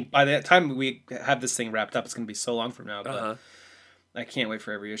by the time we have this thing wrapped up, it's going to be so long from now, but I can't wait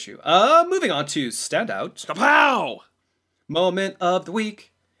for every issue. Moving on to Standout. Kapow! Moment of the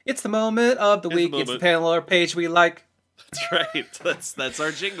week. It's the moment of the week. It's the panel or page we like. That's right. That's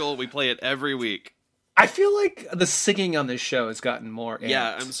our jingle. We play it every week. I feel like the singing on this show has gotten more amped.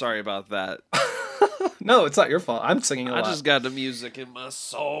 Yeah, I'm sorry about that. No, it's not your fault. I'm singing a lot. I just got the music in my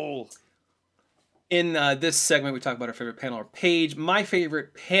soul. In this segment, we talk about our favorite panel or page. My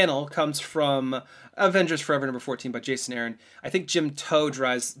favorite panel comes from Avengers Forever number 14 by Jason Aaron. I think Jim Toh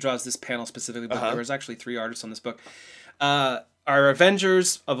draws this panel specifically, but there was actually 3 artists on this book. Our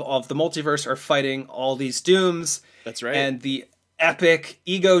Avengers of the multiverse are fighting all these dooms. That's right. And the epic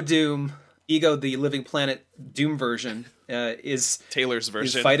Ego, the Living Planet Doom version, is Taylor's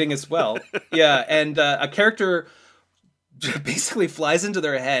version, is fighting as well. And a character basically flies into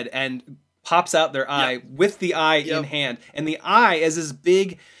their head and pops out their eye with the eye in hand, and the eye is as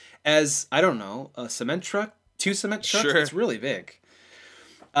big as, I don't know, a cement truck, 2 cement trucks. Sure. It's really big.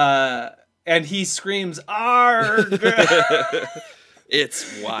 And he screams, "Arg!"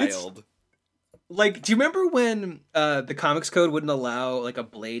 It's wild. Like, do you remember when the Comics Code wouldn't allow like a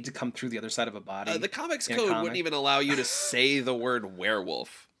blade to come through the other side of a body? The Comics Code wouldn't even allow you to say the word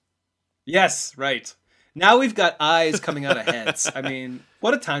werewolf. Yes, right. Now we've got eyes coming out of heads. I mean,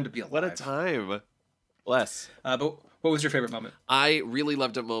 what a time to be alive. What a time. Bless. But What was your favorite moment? I really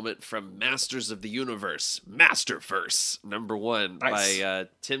loved a moment from Masters of the Universe, Masterverse #1 Nice. by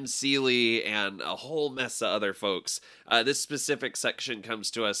Tim Seeley and a whole mess of other folks. This specific section comes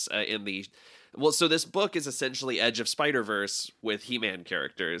to us in the so this book is essentially Edge of Spider-Verse with He-Man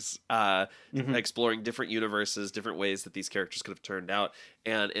characters, exploring different universes, different ways that these characters could have turned out.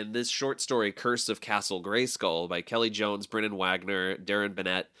 And in this short story, Curse of Castle Grayskull by Kelly Jones, Brennan Wagner, Darren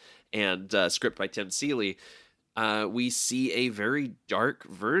Bennett, and script by Tim Seeley, we see a very dark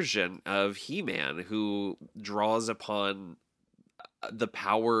version of He-Man who draws upon the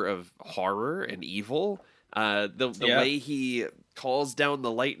power of horror and evil. The way he calls down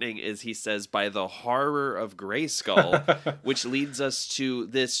the lightning is, he says, by the horror of Grayskull, which leads us to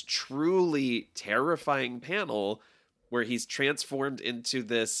this truly terrifying panel where he's transformed into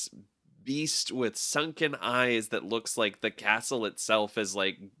this beast with sunken eyes that looks like the castle itself has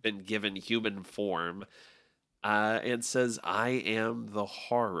like been given human form, and says, "I am the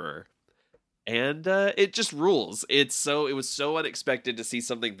horror." And it just rules. It was so unexpected to see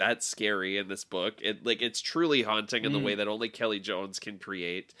something that scary in this book. It's truly haunting in the way that only Kelly Jones can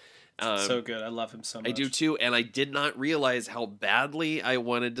create. So good. I love him so much. I do too, and I did not realize how badly I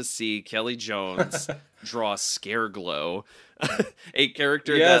wanted to see Kelly Jones draw Scareglow, a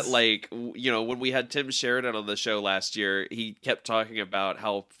character that, like, when we had Tim Sheridan on the show last year, he kept talking about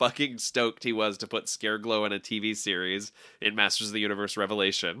how fucking stoked he was to put Scareglow in a TV series in Masters of the Universe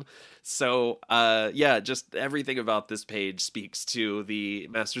Revelation. So, just everything about this page speaks to the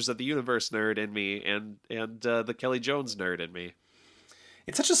Masters of the Universe nerd in me and the Kelly Jones nerd in me.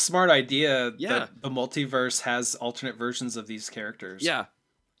 It's such a smart idea that the multiverse has alternate versions of these characters. Yeah.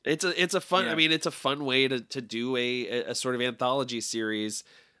 It's a fun, I mean, it's a fun way to do a sort of anthology series,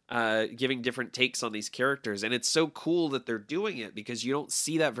 giving different takes on these characters. And it's so cool that they're doing it, because you don't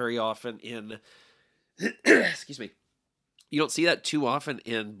see that very often in, excuse me, you don't see that too often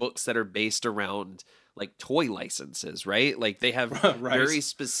in books that are based around like toy licenses, right? Like they have very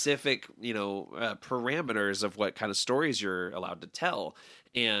specific, parameters of what kind of stories you're allowed to tell.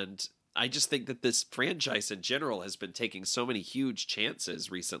 And I just think that this franchise in general has been taking so many huge chances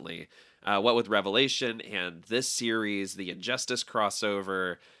recently. What with Revelation and this series, the Injustice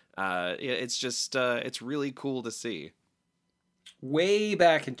crossover, it's just, it's really cool to see. Way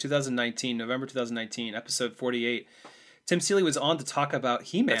back in 2019, November 2019, episode 48, Tim Seeley was on to talk about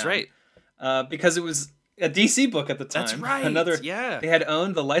He-Man. That's right. Because it was a DC book at the time. That's right. They had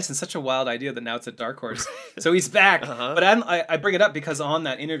owned the license. Such a wild idea that now it's at Dark Horse. So he's back. But I bring it up because on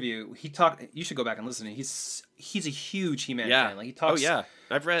that interview, he talked. You should go back and listen. He's a huge He-Man fan. Like he talks.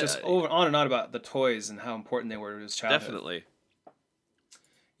 I've read just on and on about the toys and how important they were to his childhood. Definitely.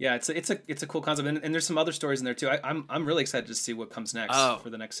 Yeah, it's a cool concept, and there's some other stories in there too. I'm really excited to see what comes next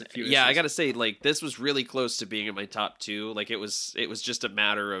for the next few issues. Yeah, I gotta say, like, this was really close to being in my top 2. Like, it was just a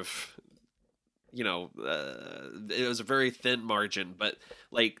matter of, it was a very thin margin, but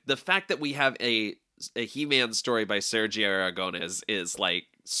like the fact that we have a He-Man story by Sergio Aragonés is like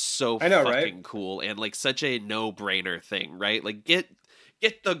so fucking cool, and like such a no-brainer thing, right? Like get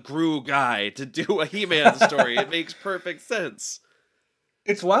the Gru guy to do a He-Man story. It makes perfect sense.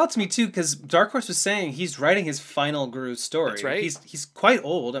 It's wild to me too, because Dark Horse was saying he's writing his final Gru story. That's right. He's quite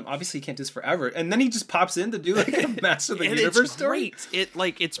old, and obviously he can't do this forever. And then he just pops in to do like a Master of the Universe story.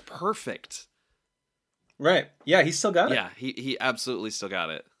 It's perfect. Right. Yeah, he's still got it. Yeah, he absolutely still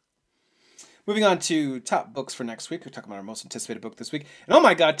got it. Moving on to top books for next week. We're talking about our most anticipated book this week. And oh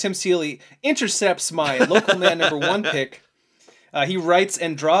my God, Tim Seeley intercepts my Local Man #1 pick. He writes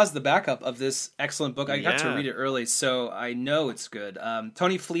and draws the backup of this excellent book. I got to read it early, so I know it's good.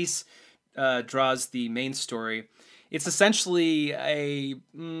 Tony Fleece draws the main story. It's essentially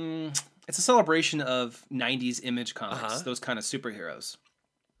it's a celebration of 90s Image comics, those kind of superheroes.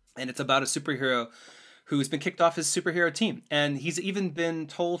 And it's about a superhero who's been kicked off his superhero team. And he's even been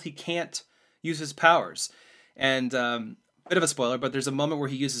told he can't use his powers. And bit of a spoiler, but there's a moment where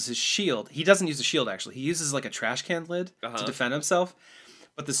he uses his shield. He doesn't use a shield, actually. He uses like a trash can lid to defend himself.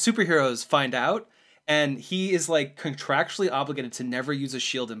 But the superheroes find out, and he is like contractually obligated to never use a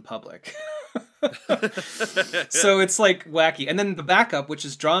shield in public. So it's like wacky. And then the backup, which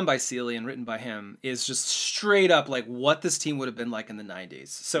is drawn by Seeley and written by him, is just straight up like what this team would have been like in the 90s.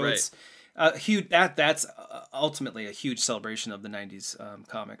 So it's huge. That's ultimately a huge celebration of the 90s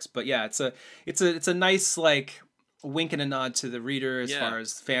comics. But yeah, it's a nice like wink and a nod to the reader as far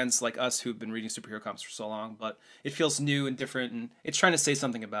as fans like us who've been reading superhero comics for so long, but it feels new and different, and it's trying to say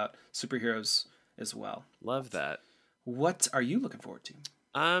something about superheroes as well. Love that. What are you looking forward to?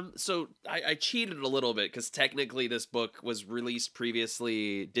 So I cheated a little bit because technically this book was released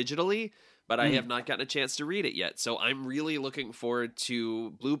previously digitally, but I have not gotten a chance to read it yet. So I'm really looking forward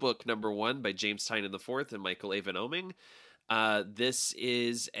to Blue Book #1 by James Tynion IV and Michael Avon Oeming. This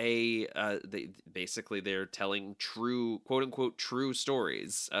is they're telling true, quote unquote, true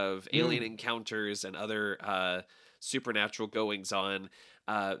stories of alien encounters and other supernatural goings on.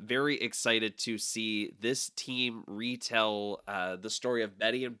 Very excited to see this team retell the story of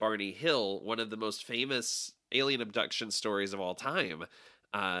Betty and Barney Hill, one of the most famous alien abduction stories of all time,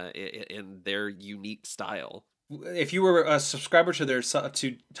 in their unique style. If you were a subscriber to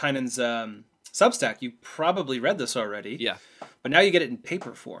Tynion's Substack, you probably read this already. Yeah. But now you get it in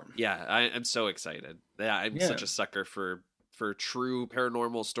paper form. Yeah, I'm so excited. Yeah, I'm such a sucker for true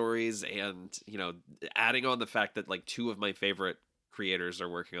paranormal stories, and adding on the fact that like 2 of my favorite creators are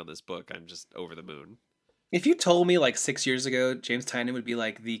working on this book, I'm just over the moon. If you told me like 6 years ago James Tynion would be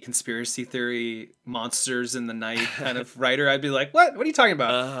like the conspiracy theory monsters in the night kind of writer, I'd be like, what are you talking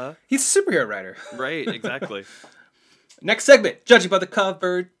about? He's a superhero writer. Right, exactly. Next segment, Judging by the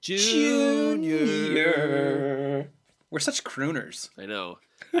Cover, Junior. We're such crooners. I know.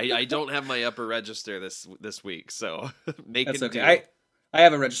 I don't have my upper register this week, so That's okay. I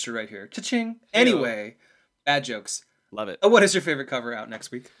have a register right here. Cha-ching. Anyway, bad jokes. Love it. What is your favorite cover out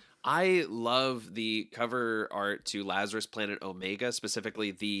next week? I love the cover art to Lazarus Planet Omega,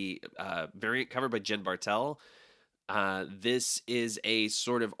 specifically the variant cover by Jen Bartel. This is a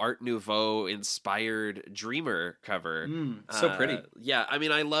sort of Art Nouveau inspired Dreamer cover. So pretty. Yeah, I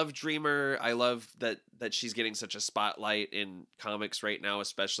mean, I love Dreamer. I love that she's getting such a spotlight in comics right now,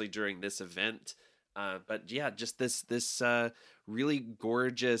 especially during this event. But yeah, just this really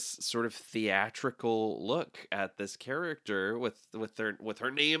gorgeous sort of theatrical look at this character with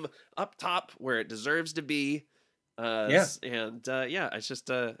her name up top where it deserves to be. It's just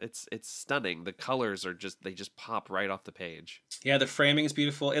it's stunning. The colors are they just pop right off the page. Yeah, the framing is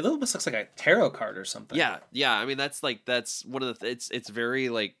beautiful. It almost looks like a tarot card or something. Yeah. I mean, that's one of the it's very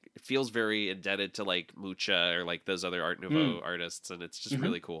like, it feels very indebted to like Mucha or like those other Art Nouveau artists, and it's just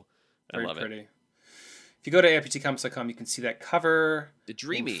really cool. Very I love pretty. it. If you go to aptcomics.com, you can see that cover. The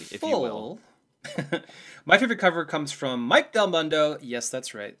dreamy, if you will. My favorite cover comes from Mike Del Mundo. Yes,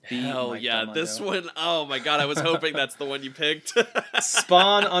 that's right. Hell Mike yeah, this one. Oh my god, I was hoping that's the one you picked.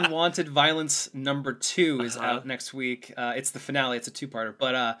 Spawn Unwanted Violence #2 is out next week. It's the finale. It's a 2-parter.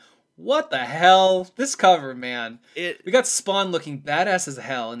 But what the hell? This cover, man. We got Spawn looking badass as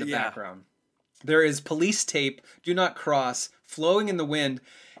hell in the background. There is police tape, do not cross, flowing in the wind,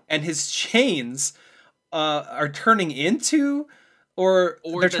 and his chains are turning into... Or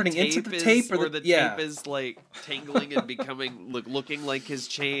they're turning into the tape, or the tape is like tangling and becoming looking like his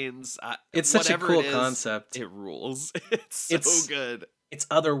chains. It's such a cool concept. It rules. It's so good. It's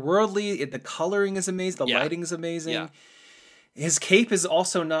otherworldly. The coloring is amazing. The lighting is amazing. Yeah. His cape is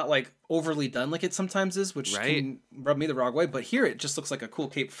also not like overly done like it sometimes is, which can rub me the wrong way. But here it just looks like a cool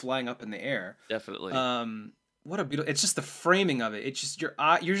cape flying up in the air. Definitely. What a beautiful! It's just the framing of it. It's just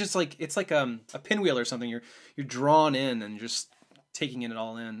you're just like, it's like a pinwheel or something. You're drawn in and just taking it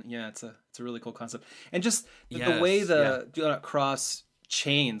all in. Yeah, it's a really cool concept. And just the way the do not cross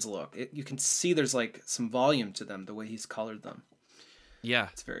chains look, you can see there's like some volume to them, the way he's colored them. Yeah,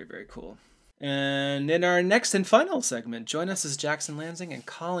 it's very, very cool. And in our next and final segment, join us as Jackson Lansing and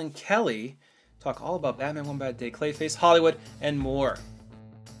Colin Kelly talk all about Batman One Bad Day, Clayface, Hollywood, and more.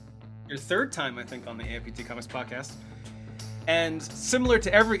 Your 3rd time, I think, on the APT Comics podcast. And similar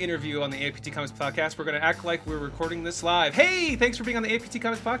to every interview on the APT Comics podcast, we're going to act like we're recording this live. Hey, thanks for being on the APT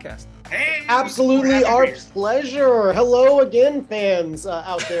Comics podcast. Hey, absolutely our pleasure. Hello again, fans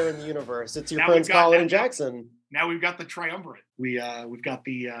out there in the universe. It's your friends Colin and Jackson. Now we've got the triumvirate. We've got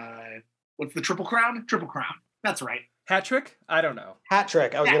the what's the triple crown? Triple crown. That's right. Hat trick? I don't know. Hat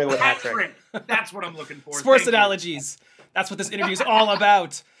trick. I was going to go with hat trick. That's what I'm looking for. Sports analogies. That's what this interview is all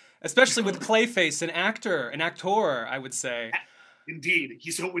about. Especially with Clayface, an actor, I would say. Indeed.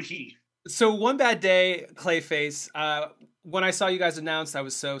 So would he. So One Bad Day, Clayface. When I saw you guys announced, I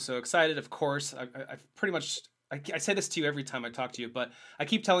was so excited. Of course, I pretty much... I say this to you every time I talk to you, but I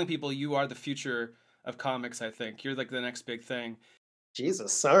keep telling people you are the future of comics, I think. You're like the next big thing.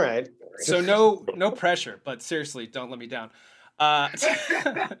 Jesus, all right. So no pressure, but seriously, don't let me down.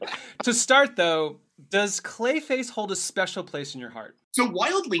 To start, though, does Clayface hold a special place in your heart? So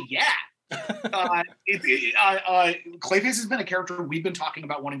wildly, yeah. Clayface has been a character we've been talking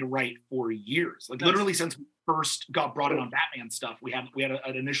about wanting to write for years. Like literally since we first got brought in on Batman stuff, we had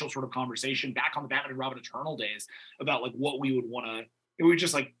an initial sort of conversation back on the Batman and Robin Eternal days about like what we would want to. It was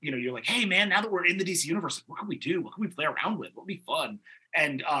just like, you're like, hey man, now that we're in the DC universe, what can we do? What can we play around with? What would be fun?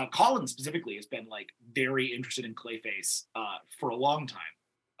 And Colin specifically has been like very interested in Clayface for a long time.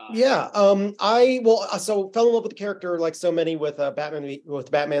 So fell in love with the character like so many with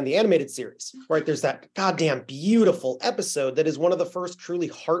Batman the animated series, right? There's that goddamn beautiful episode that is one of the first truly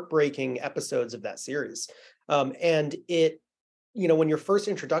heartbreaking episodes of that series. And it, when your first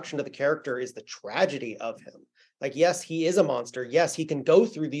introduction to the character is the tragedy of him. Like, yes, he is a monster. Yes, he can go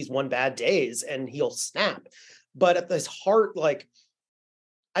through these one bad days and he'll snap. But at his heart, like,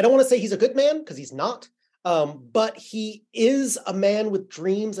 I don't want to say he's a good man because he's not. But he is a man with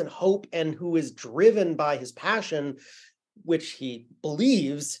dreams and hope and who is driven by his passion, which he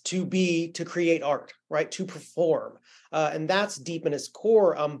believes to be to create art, right? To perform. And that's deep in his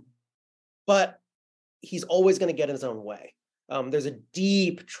core. But he's always going to get in his own way. There's a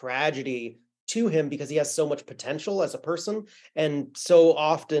deep tragedy to him because he has so much potential as a person and so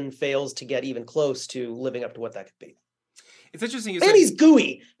often fails to get even close to living up to what that could be. It's interesting. He's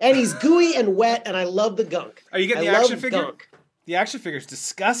gooey, and wet, and I love the gunk. Are you getting the action figure? Gunk. The action figure is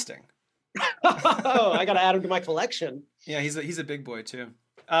disgusting. Oh, I got to add him to my collection. Yeah, he's a big boy too.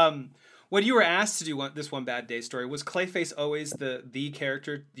 When you were asked to do this One Bad Day story, was Clayface always the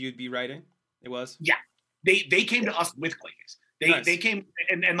character you'd be writing? It was. Yeah, they came to us with Clayface. They came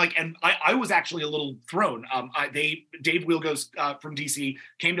and I was actually a little thrown. Dave Wielgos from DC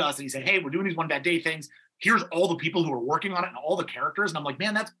came to us and he said, "Hey, we're doing these One Bad Day things. Here's all the people who are working on it and all the characters." And I'm like,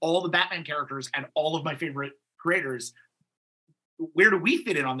 man, that's all the Batman characters and all of my favorite creators. Where do we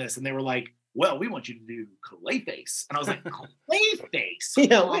fit in on this? And they were like, well, we want you to do Clayface. And I was like, Clayface?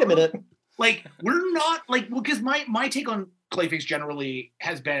 Yeah, wait a minute. Like, we're not like, well, because my take on Clayface generally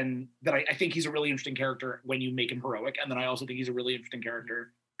has been that I think he's a really interesting character when you make him heroic. And then I also think he's a really interesting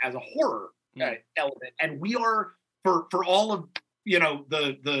character as a horror element. And we are, for all of,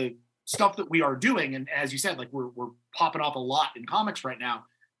 the stuff that we are doing, and as you said, like we're popping off a lot in comics right now,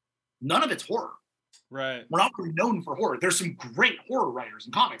 none of it's horror. Right. We're not really known for horror. There's some great horror writers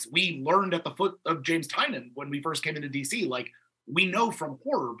in comics. We learned at the foot of James Tynion when we first came into DC, like we know from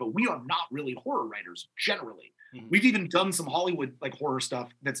horror, but we are not really horror writers generally. Mm-hmm. We've even done some Hollywood like horror stuff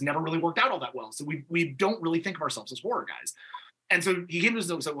that's never really worked out all that well. So we don't really think of ourselves as horror guys. And so he came to us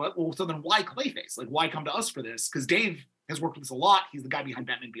and said, well, so then why Clayface? Like, why come to us for this? Because Dave has worked with us a lot. He's the guy behind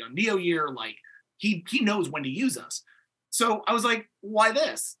Batman Beyond Neo Year. Like, he knows when to use us. So I was like, why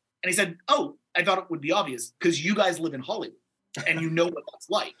this? And he said, oh, I thought it would be obvious because you guys live in Hollywood and you know what that's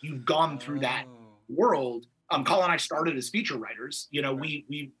like. You've gone through that world. Colin and I started as feature writers.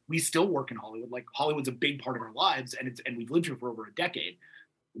 We still work in Hollywood. Like, Hollywood's a big part of our lives, and we've lived here for over a decade.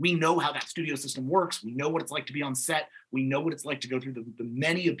 We know how that studio system works. We know what it's like to be on set. We know what it's like to go through the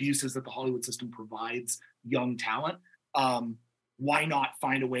many abuses that the Hollywood system provides young talent. Why not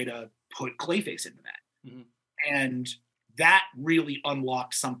find a way to put Clayface into that? Mm-hmm. And that really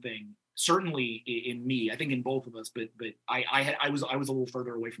unlocked something, certainly in me, I think in both of us, but I was a little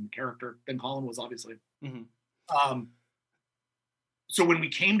further away from the character than Colin was, obviously. Mm-hmm. So when we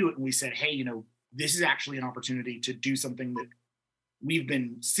came to it and we said, hey, this is actually an opportunity to do something that we've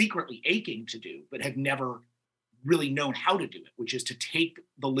been secretly aching to do, but have never really known how to do it, which is to take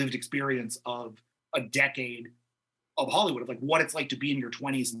the lived experience of a decade of Hollywood, of like what it's like to be in your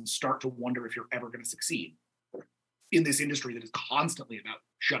 20s and start to wonder if you're ever going to succeed in this industry that is constantly about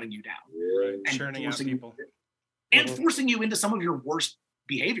shutting you down, right, and churning out people, and forcing you into some of your worst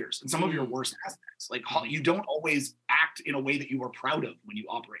behaviors and some of your worst aspects. Like, you don't always act in a way that you are proud of when you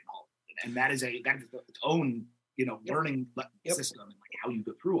operate in Hollywood, and that is its own learning system and like how you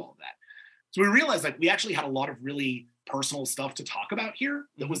go through all of that. So we realized like we actually had a lot of really personal stuff to talk about here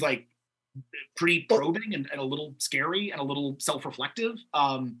that was like pretty probing and a little scary and a little self-reflective.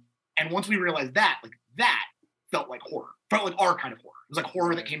 And once we realized that, like that felt like horror, felt like our kind of horror. It was like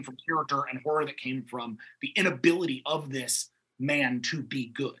horror that came from character and horror that came from the inability of this man to be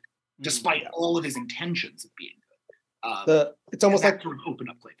good, despite all of his intentions of being good. It's almost like sort of opened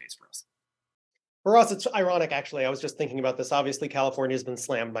up Clayface for us. For us, it's ironic, actually. I was just thinking about this. Obviously, California has been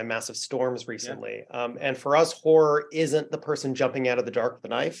slammed by massive storms recently. Yeah. And for us, horror isn't the person jumping out of the dark with a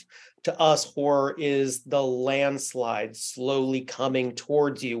knife. To us, horror is the landslide slowly coming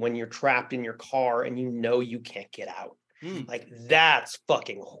towards you when you're trapped in your car and you can't get out. Like, that's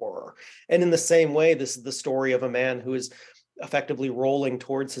fucking horror. And in the same way, this is the story of a man who is effectively rolling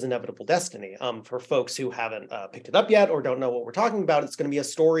towards his inevitable destiny. For folks who haven't picked it up yet or don't know what we're talking about, it's going to be a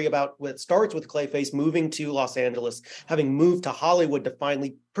story about what starts with Clayface moving to Los Angeles, having moved to Hollywood to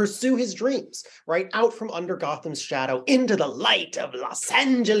finally pursue his dreams, right? Out from under Gotham's shadow into the light of Los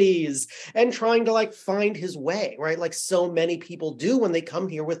Angeles and trying to like find his way, right? Like so many people do when they come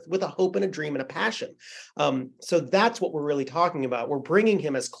here with a hope and a dream and a passion. So that's what we're really talking about. We're bringing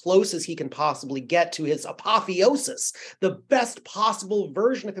him as close as he can possibly get to his apotheosis, the best possible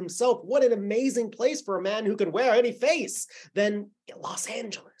version of himself. What an amazing place for a man who can wear any face than Los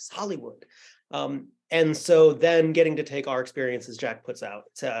Angeles, Hollywood. And so then getting to take our experiences, Jack puts out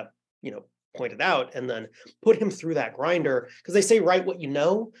to, point it out and then put him through that grinder, because they say write what you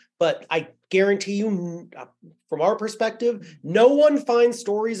know, but I guarantee you from our perspective, no one finds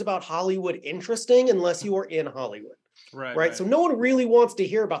stories about Hollywood interesting unless you are in Hollywood. Right. So no one really wants to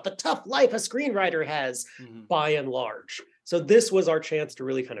hear about the tough life a screenwriter has by and large. So this was our chance to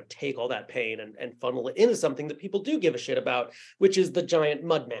really kind of take all that pain and funnel it into something that people do give a shit about, which is the giant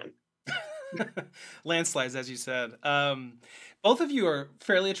mud man. Landslides, as you said. Both of you are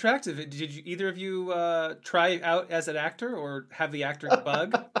fairly attractive. Did you either of you try out as an actor or have the actor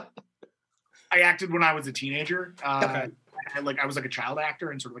bug? I acted when I was a teenager. Okay. I was like a child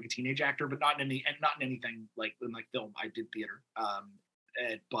actor and sort of like a teenage actor, but not in anything like in like film. I did theater,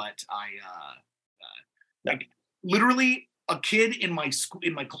 but like literally a kid in my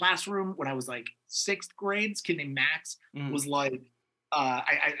classroom when I was like sixth grade, this kid named Max was like.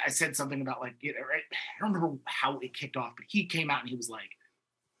 I said something about like, I don't remember how it kicked off, but he came out and he was like,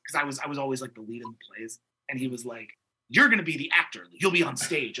 because I was always like the lead in the plays, and he was like, "You're going to be the actor. You'll be on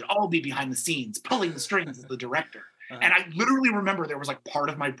stage, and I'll be behind the scenes, pulling the strings as the director." And I literally remember there was like part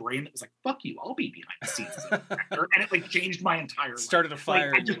of my brain that was like, "Fuck you, I'll be behind the scenes as a director," and it like changed my entire life. Started a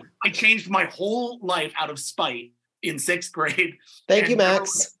fire. Like, I changed my whole life out of spite in sixth grade. Thank you,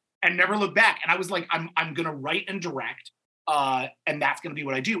 Max. And never looked back. And I was like, I'm going to write and direct. And that's going to be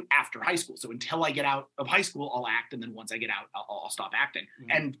what I do after high school. So until I get out of high school, I'll act. And then once I get out, I'll stop acting.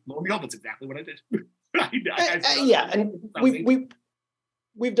 And lo and behold, that's exactly what I did. Yeah. And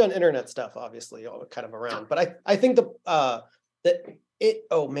we've done internet stuff, obviously, all kind of around. But I think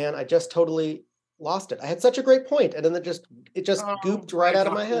oh man, I just totally lost it. I had such a great point, and then it just gooped right out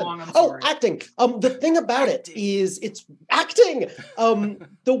of my head. Acting. The thing about it is it's acting.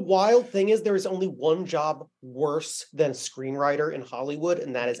 The wild thing is there is only one job worse than screenwriter in Hollywood,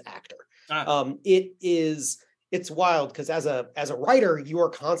 and that is actor. It's wild because as a writer, you are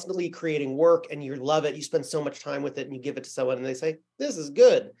constantly creating work and you love it. You spend so much time with it and you give it to someone and they say, "This is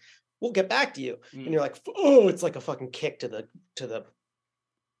good. We'll get back to you." And you're like, "Oh, it's like a fucking kick to the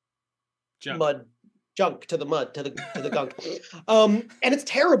junk to the gunk." And it's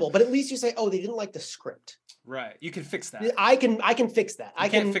terrible, but at least you say, "Oh, they didn't like the script." Right. You can fix that. I can fix that. You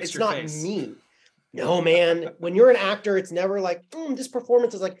can't fix it's your not face. me. No, man. When you're an actor, it's never like, this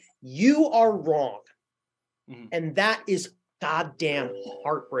performance is like, you are wrong. And that is goddamn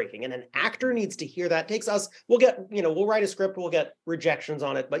heartbreaking. And an actor needs to hear that. It takes us, we'll write a script, we'll get rejections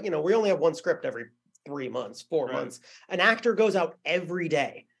on it, but we only have one script every 3 months, 4 months. An actor goes out every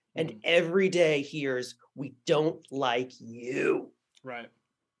day and every day hears, "We don't like you." Right.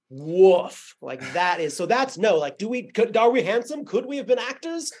 Woof. Like that is, so that's no, like, are we handsome? Could we have been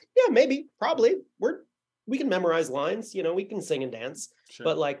actors? Yeah, maybe, probably. We can memorize lines, we can sing and dance,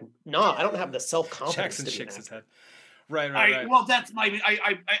 but like, I don't have the self-confidence. Jackson shakes his head. Right. Well, that's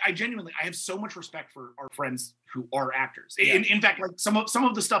I genuinely, I have so much respect for our friends who are actors. Yeah. In fact, like some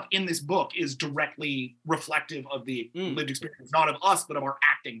of the stuff in this book is directly reflective of the lived experience, not of us, but of our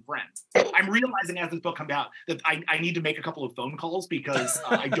acting friends. I'm realizing as this book comes out that I need to make a couple of phone calls because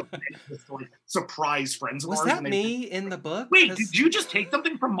I don't want to like surprise friends of ours. Was that me in the book? Wait, did you just take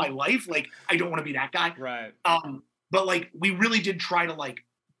something from my life? Like, I don't want to be that guy. Right. But like, we really did try to like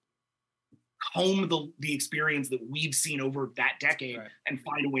home the experience that we've seen over that decade and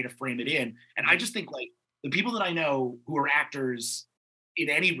find a way to frame it in. And I just think like the people that I know who are actors in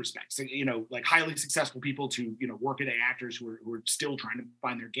any respect, so, like highly successful people to, work at actors who are still trying to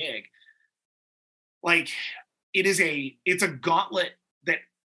find their gig. Like it's a gauntlet that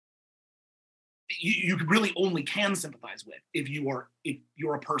you really only can sympathize with if you're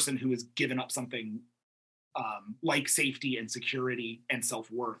a person who has given up something like safety and security and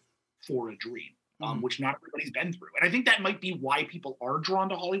self-worth for a dream, which not everybody's been through. And I think that might be why people are drawn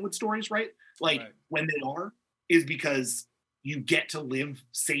to Hollywood stories, right? Like when they are, is because you get to live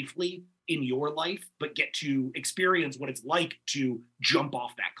safely in your life, but get to experience what it's like to jump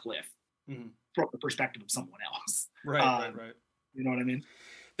off that cliff from the perspective of someone else. Right. You know what I mean?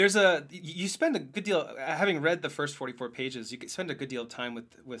 You spend a good deal, having read the first 44 pages, you spend a good deal of time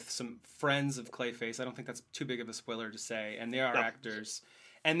with some friends of Clayface. I don't think that's too big of a spoiler to say. And they are actors.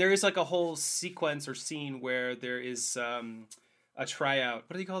 And there is like a whole sequence or scene where there is a tryout.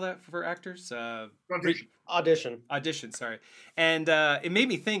 What do you call that for actors? Audition. Sorry. And it made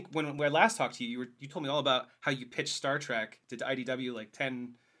me think when I last talked to you, you told me all about how you pitched Star Trek to IDW like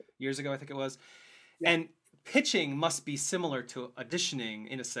 10 years ago, I think it was. Yeah. And pitching must be similar to auditioning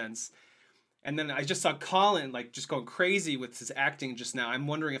in a sense. And then I just saw Colin like just going crazy with his acting just now. I'm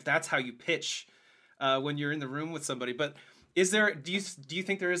wondering if that's how you pitch when you're in the room with somebody. But do you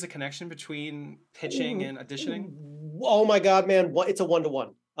think there is a connection between pitching and auditioning? Oh my God, man. It's a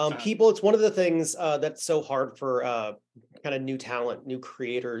 1-to-1. People, it's one of the things that's so hard for kind of new talent, new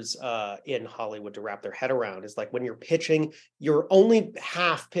creators in Hollywood to wrap their head around is like when you're pitching, you're only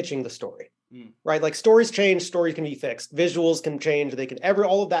half pitching the story, right? Like stories change, stories can be fixed, visuals can change,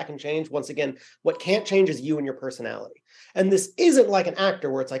 all of that can change. Once again, what can't change is you and your personality. And this isn't like an actor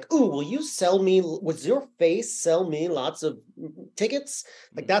where it's like, ooh, will your face sell me lots of tickets?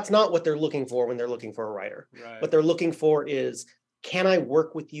 Like that's not what they're looking for when they're looking for a writer. Right. What they're looking for is, can I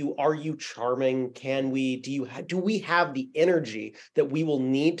work with you? Are you charming? Do we have the energy that we will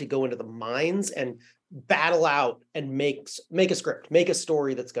need to go into the mines and battle out and make a script, make a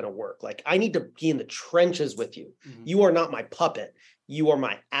story that's going to work? Like I need to be in the trenches with you. Mm-hmm. You are not my puppet. You are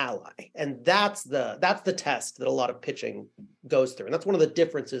my ally. And that's the test that a lot of pitching goes through. And that's one of the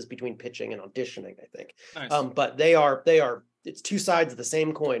differences between pitching and auditioning, I think. Nice. But it's two sides of the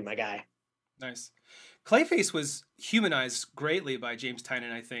same coin, my guy. Nice. Clayface was humanized greatly by James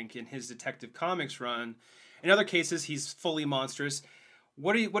Tynion, I think, in his Detective Comics run. In other cases, he's fully monstrous.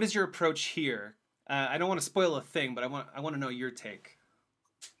 What is your approach here? I don't want to spoil a thing, but I want to know your take.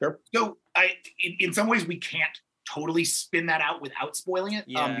 Sure. So, in some ways, we can't totally spin that out without spoiling it,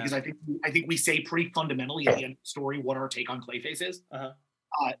 because I think we say pretty fundamentally at the end of the story what our take on Clayface is. Uh-huh.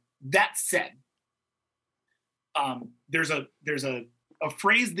 That said, there's a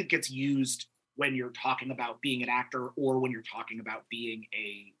phrase that gets used when you're talking about being an actor or when you're talking about being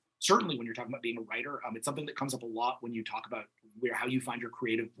certainly when you're talking about being a writer. It's something that comes up a lot when you talk about how you find your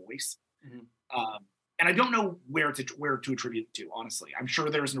creative voice. Mm-hmm. And I don't know where to attribute it to, honestly. I'm sure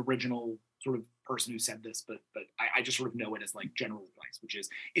there's an original sort of person who said this, but I just sort of know it as like general advice, which is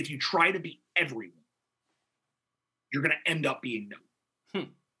if you try to be everyone, you're going to end up being no one.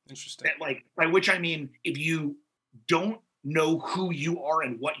 Interesting. That, like, by which I mean, if you don't know who you are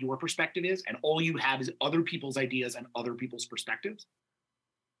and what your perspective is, and all you have is other people's ideas and other people's perspectives,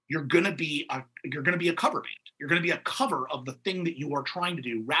 you're gonna be a cover band. You're gonna be a cover of the thing that you are trying to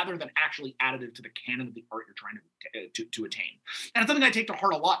do, rather than actually additive to the canon of the art you're trying to attain. And it's something I take to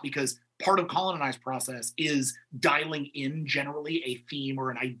heart a lot, because part of Colin and I's process is dialing in generally a theme or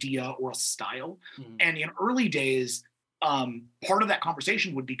an idea or a style. Mm-hmm. And in early days, part of that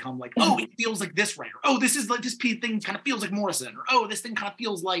conversation would become like, oh, it feels like this writer. Oh, this thing kind of feels like Morrison, or oh, this thing kind of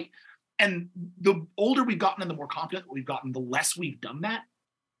feels like. And the older we've gotten and the more confident we've gotten, the less we've done that,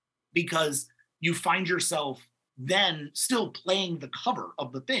 because you find yourself then still playing the cover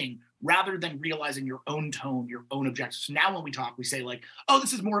of the thing rather than realizing your own tone, your own objectives. So now when we talk, we say like, oh,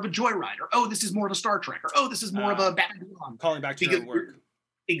 this is more of a Joyride, or oh, this is more of a Star Trek, or oh, this is more of a Batman Beyond. Calling back to your own work.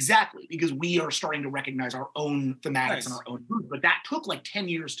 Exactly, because we are starting to recognize our own thematics and our own mood. But that took like 10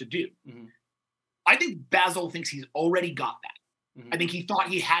 years to do. Mm-hmm. I think Basil thinks he's already got that. Mm-hmm. I think he thought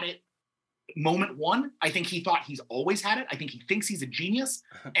he had it moment one. I think he thought he's always had it. I think he thinks he's a genius.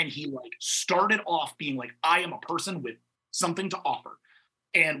 And he like started off being like, I am a person with something to offer.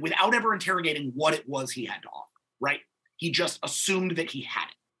 And without ever interrogating what it was he had to offer, right? He just assumed that he had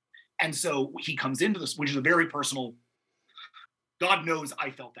it. And so he comes into this, which is a very personal, God knows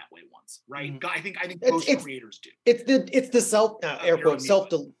I felt that way once, right? Mm-hmm. I think most creators do. It's the self air quote self.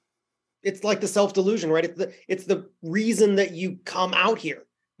 It's like the self delusion, right? It's the reason that you come out here,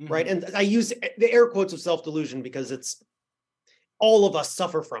 mm-hmm. right? And I use the air quotes of self delusion because it's all of us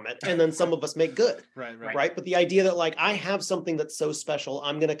suffer from it, and then some of us make good, right? But the idea that like I have something that's so special,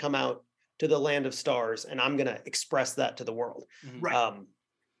 I'm going to come out to the land of stars and I'm going to express that to the world, mm-hmm. Right?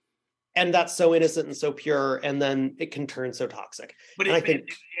 And that's so innocent and so pure, and then it can turn so toxic. But I think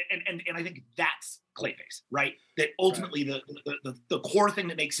that's Clayface, right? That ultimately the core thing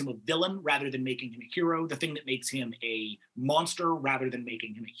that makes him a villain rather than making him a hero, the thing that makes him a monster rather than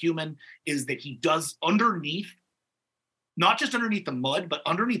making him a human, is that he does underneath, not just underneath the mud, but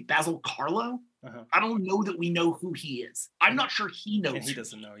underneath Basil Karlo. Uh-huh. I don't know that we know who he is. I'm not sure he knows. And he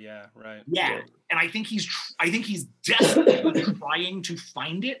doesn't know. Yeah, right. Yeah, and I think he's desperately trying to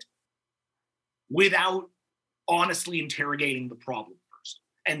find it, without honestly interrogating the problem first.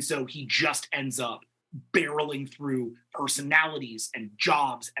 And so he just ends up barreling through personalities and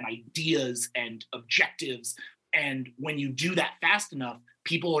jobs and ideas and objectives. And when you do that fast enough,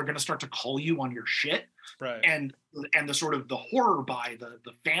 people are going to start to call you on your shit. Right. And the sort of the horror by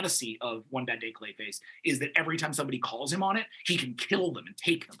the fantasy of One Bad Day Clayface is that every time somebody calls him on it, he can kill them and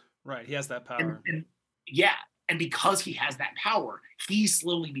take them. Right. He has that power. And yeah. And because he has that power, he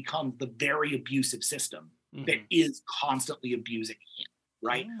slowly becomes the very abusive system that is constantly abusing him.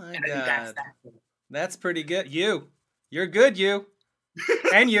 Right. Oh my and I God. think That's pretty good. You're good,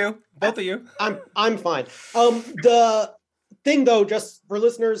 and both of you. I'm fine. The thing though, just for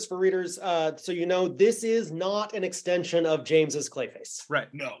listeners, for readers, so you know, this is not an extension of James's Clayface. Right.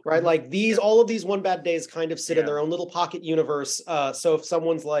 No. Right. Like all of these One Bad Days kind of sit in their own little pocket universe. So if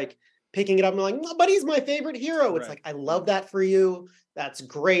someone's like picking it up and like, no, but he's my favorite hero. It's like, I love that for you. That's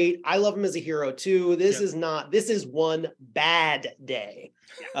great. I love him as a hero too. This is One Bad Day.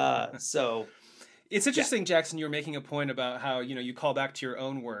 So it's interesting, Jackson, you were making a point about how, you call back to your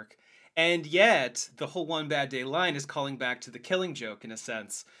own work. And yet the whole One Bad Day line is calling back to the Killing Joke in a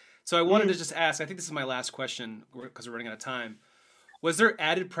sense. So I wanted to just ask, I think this is my last question because we're running out of time. Was there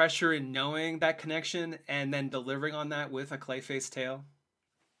added pressure in knowing that connection and then delivering on that with a Clayface tale?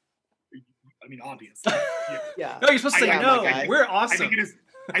 I mean, obviously. Yeah. No, you're supposed to say no. We're awesome.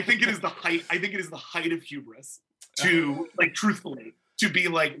 I think it is the height of hubris to like truthfully to be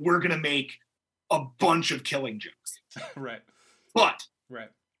like, we're gonna make a bunch of Killing Jokes. Right. But right.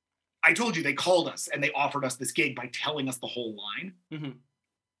 I told you they called us and they offered us this gig by telling us the whole line. Mm-hmm.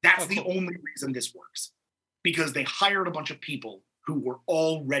 That's the only reason this works. Because they hired a bunch of people who were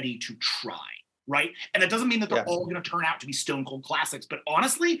all ready to try. Right. And that doesn't mean that they're all going to turn out to be stone cold classics. But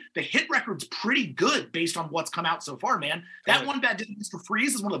honestly, the hit record's pretty good based on what's come out so far, man. That One Bad Day Mr.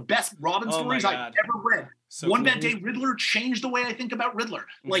 Freeze is one of the best Robin stories I've ever read. So One Bad Day Riddler changed the way I think about Riddler.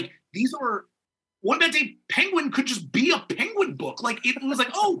 Like, these are One Bad Day Penguin could just be a Penguin book. Like, it was like,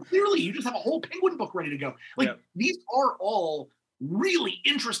 oh, clearly you just have a whole Penguin book ready to go. Like, these are all really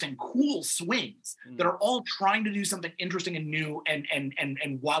interesting, cool swings that are all trying to do something interesting and new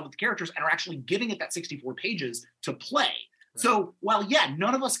and wild with the characters and are actually giving it that 64 pages to play. Right. So while,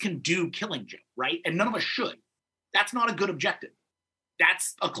 none of us can do Killing Joke, right? And none of us should. That's not a good objective.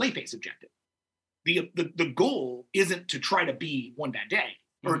 That's a Clayface objective. The goal isn't to try to be One Bad Day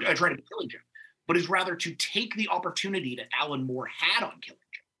or try to be Killing Joke, but is rather to take the opportunity that Alan Moore had on Killing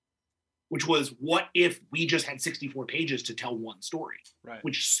Joke, which was, what if we just had 64 pages to tell one story,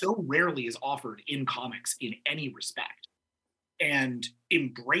 which so rarely is offered in comics in any respect, and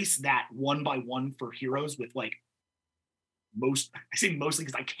embrace that one by one for heroes with like I say mostly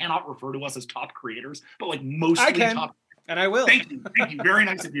because I cannot refer to us as top creators, but like mostly top. And I will. Thank you. Very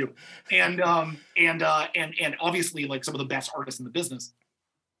nice of you. And obviously like some of the best artists in the business.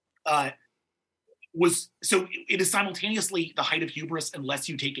 So it is simultaneously the height of hubris unless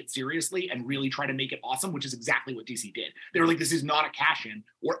you take it seriously and really try to make it awesome, which is exactly what DC did. They were like, this is not a cash-in.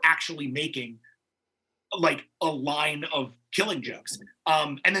 We're actually making like a line of Killing Jokes.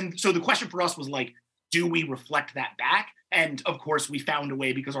 And then, so the question for us was like, do we reflect that back? And of course we found a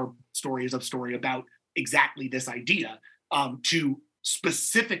way, because our story is a story about exactly this idea, to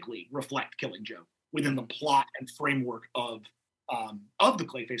specifically reflect Killing Joke within the plot and framework of the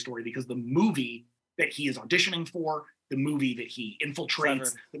Clayface story, because the movie that he is auditioning for, the movie that he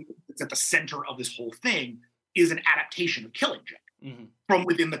infiltrates, that's at the center of this whole thing, is an adaptation of Killing Joke from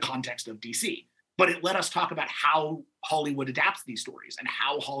within the context of DC. But it let us talk about how Hollywood adapts these stories and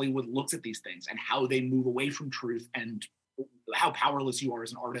how Hollywood looks at these things and how they move away from truth and how powerless you are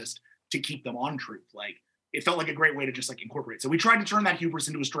as an artist to keep them on truth. Like, it felt like a great way to just like incorporate. So we tried to turn that hubris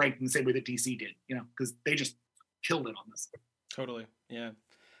into a strength in the same way that DC did, because they just killed it on this. Totally. Yeah.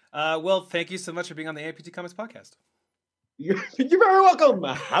 Well, thank you so much for being on the APT Comics podcast. You're very welcome.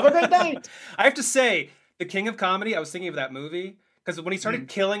 Have a great night. I have to say, The King of Comedy, I was thinking of that movie because when he started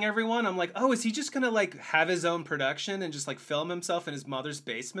killing everyone, I'm like, oh, is he just going to like have his own production and just like film himself in his mother's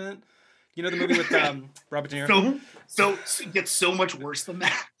basement? You know, the movie with Robert De Niro? So it gets so much worse than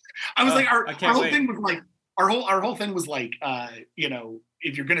that. I was like, our whole thing was like, our whole thing was like,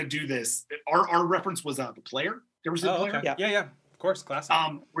 if you're going to do this, our reference was The Player. There was The Player. Okay. Yeah. Of course, classic.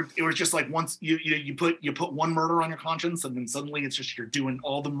 It was just like once you put one murder on your conscience, and then suddenly it's just you're doing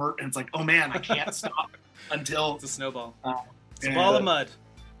all the murder, and it's like, oh man, I can't stop until it's a snowball. It's a ball of mud.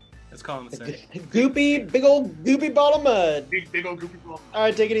 Let's call him a big old goopy ball of mud. Big old goopy ball. All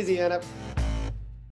right, take it easy, Anna.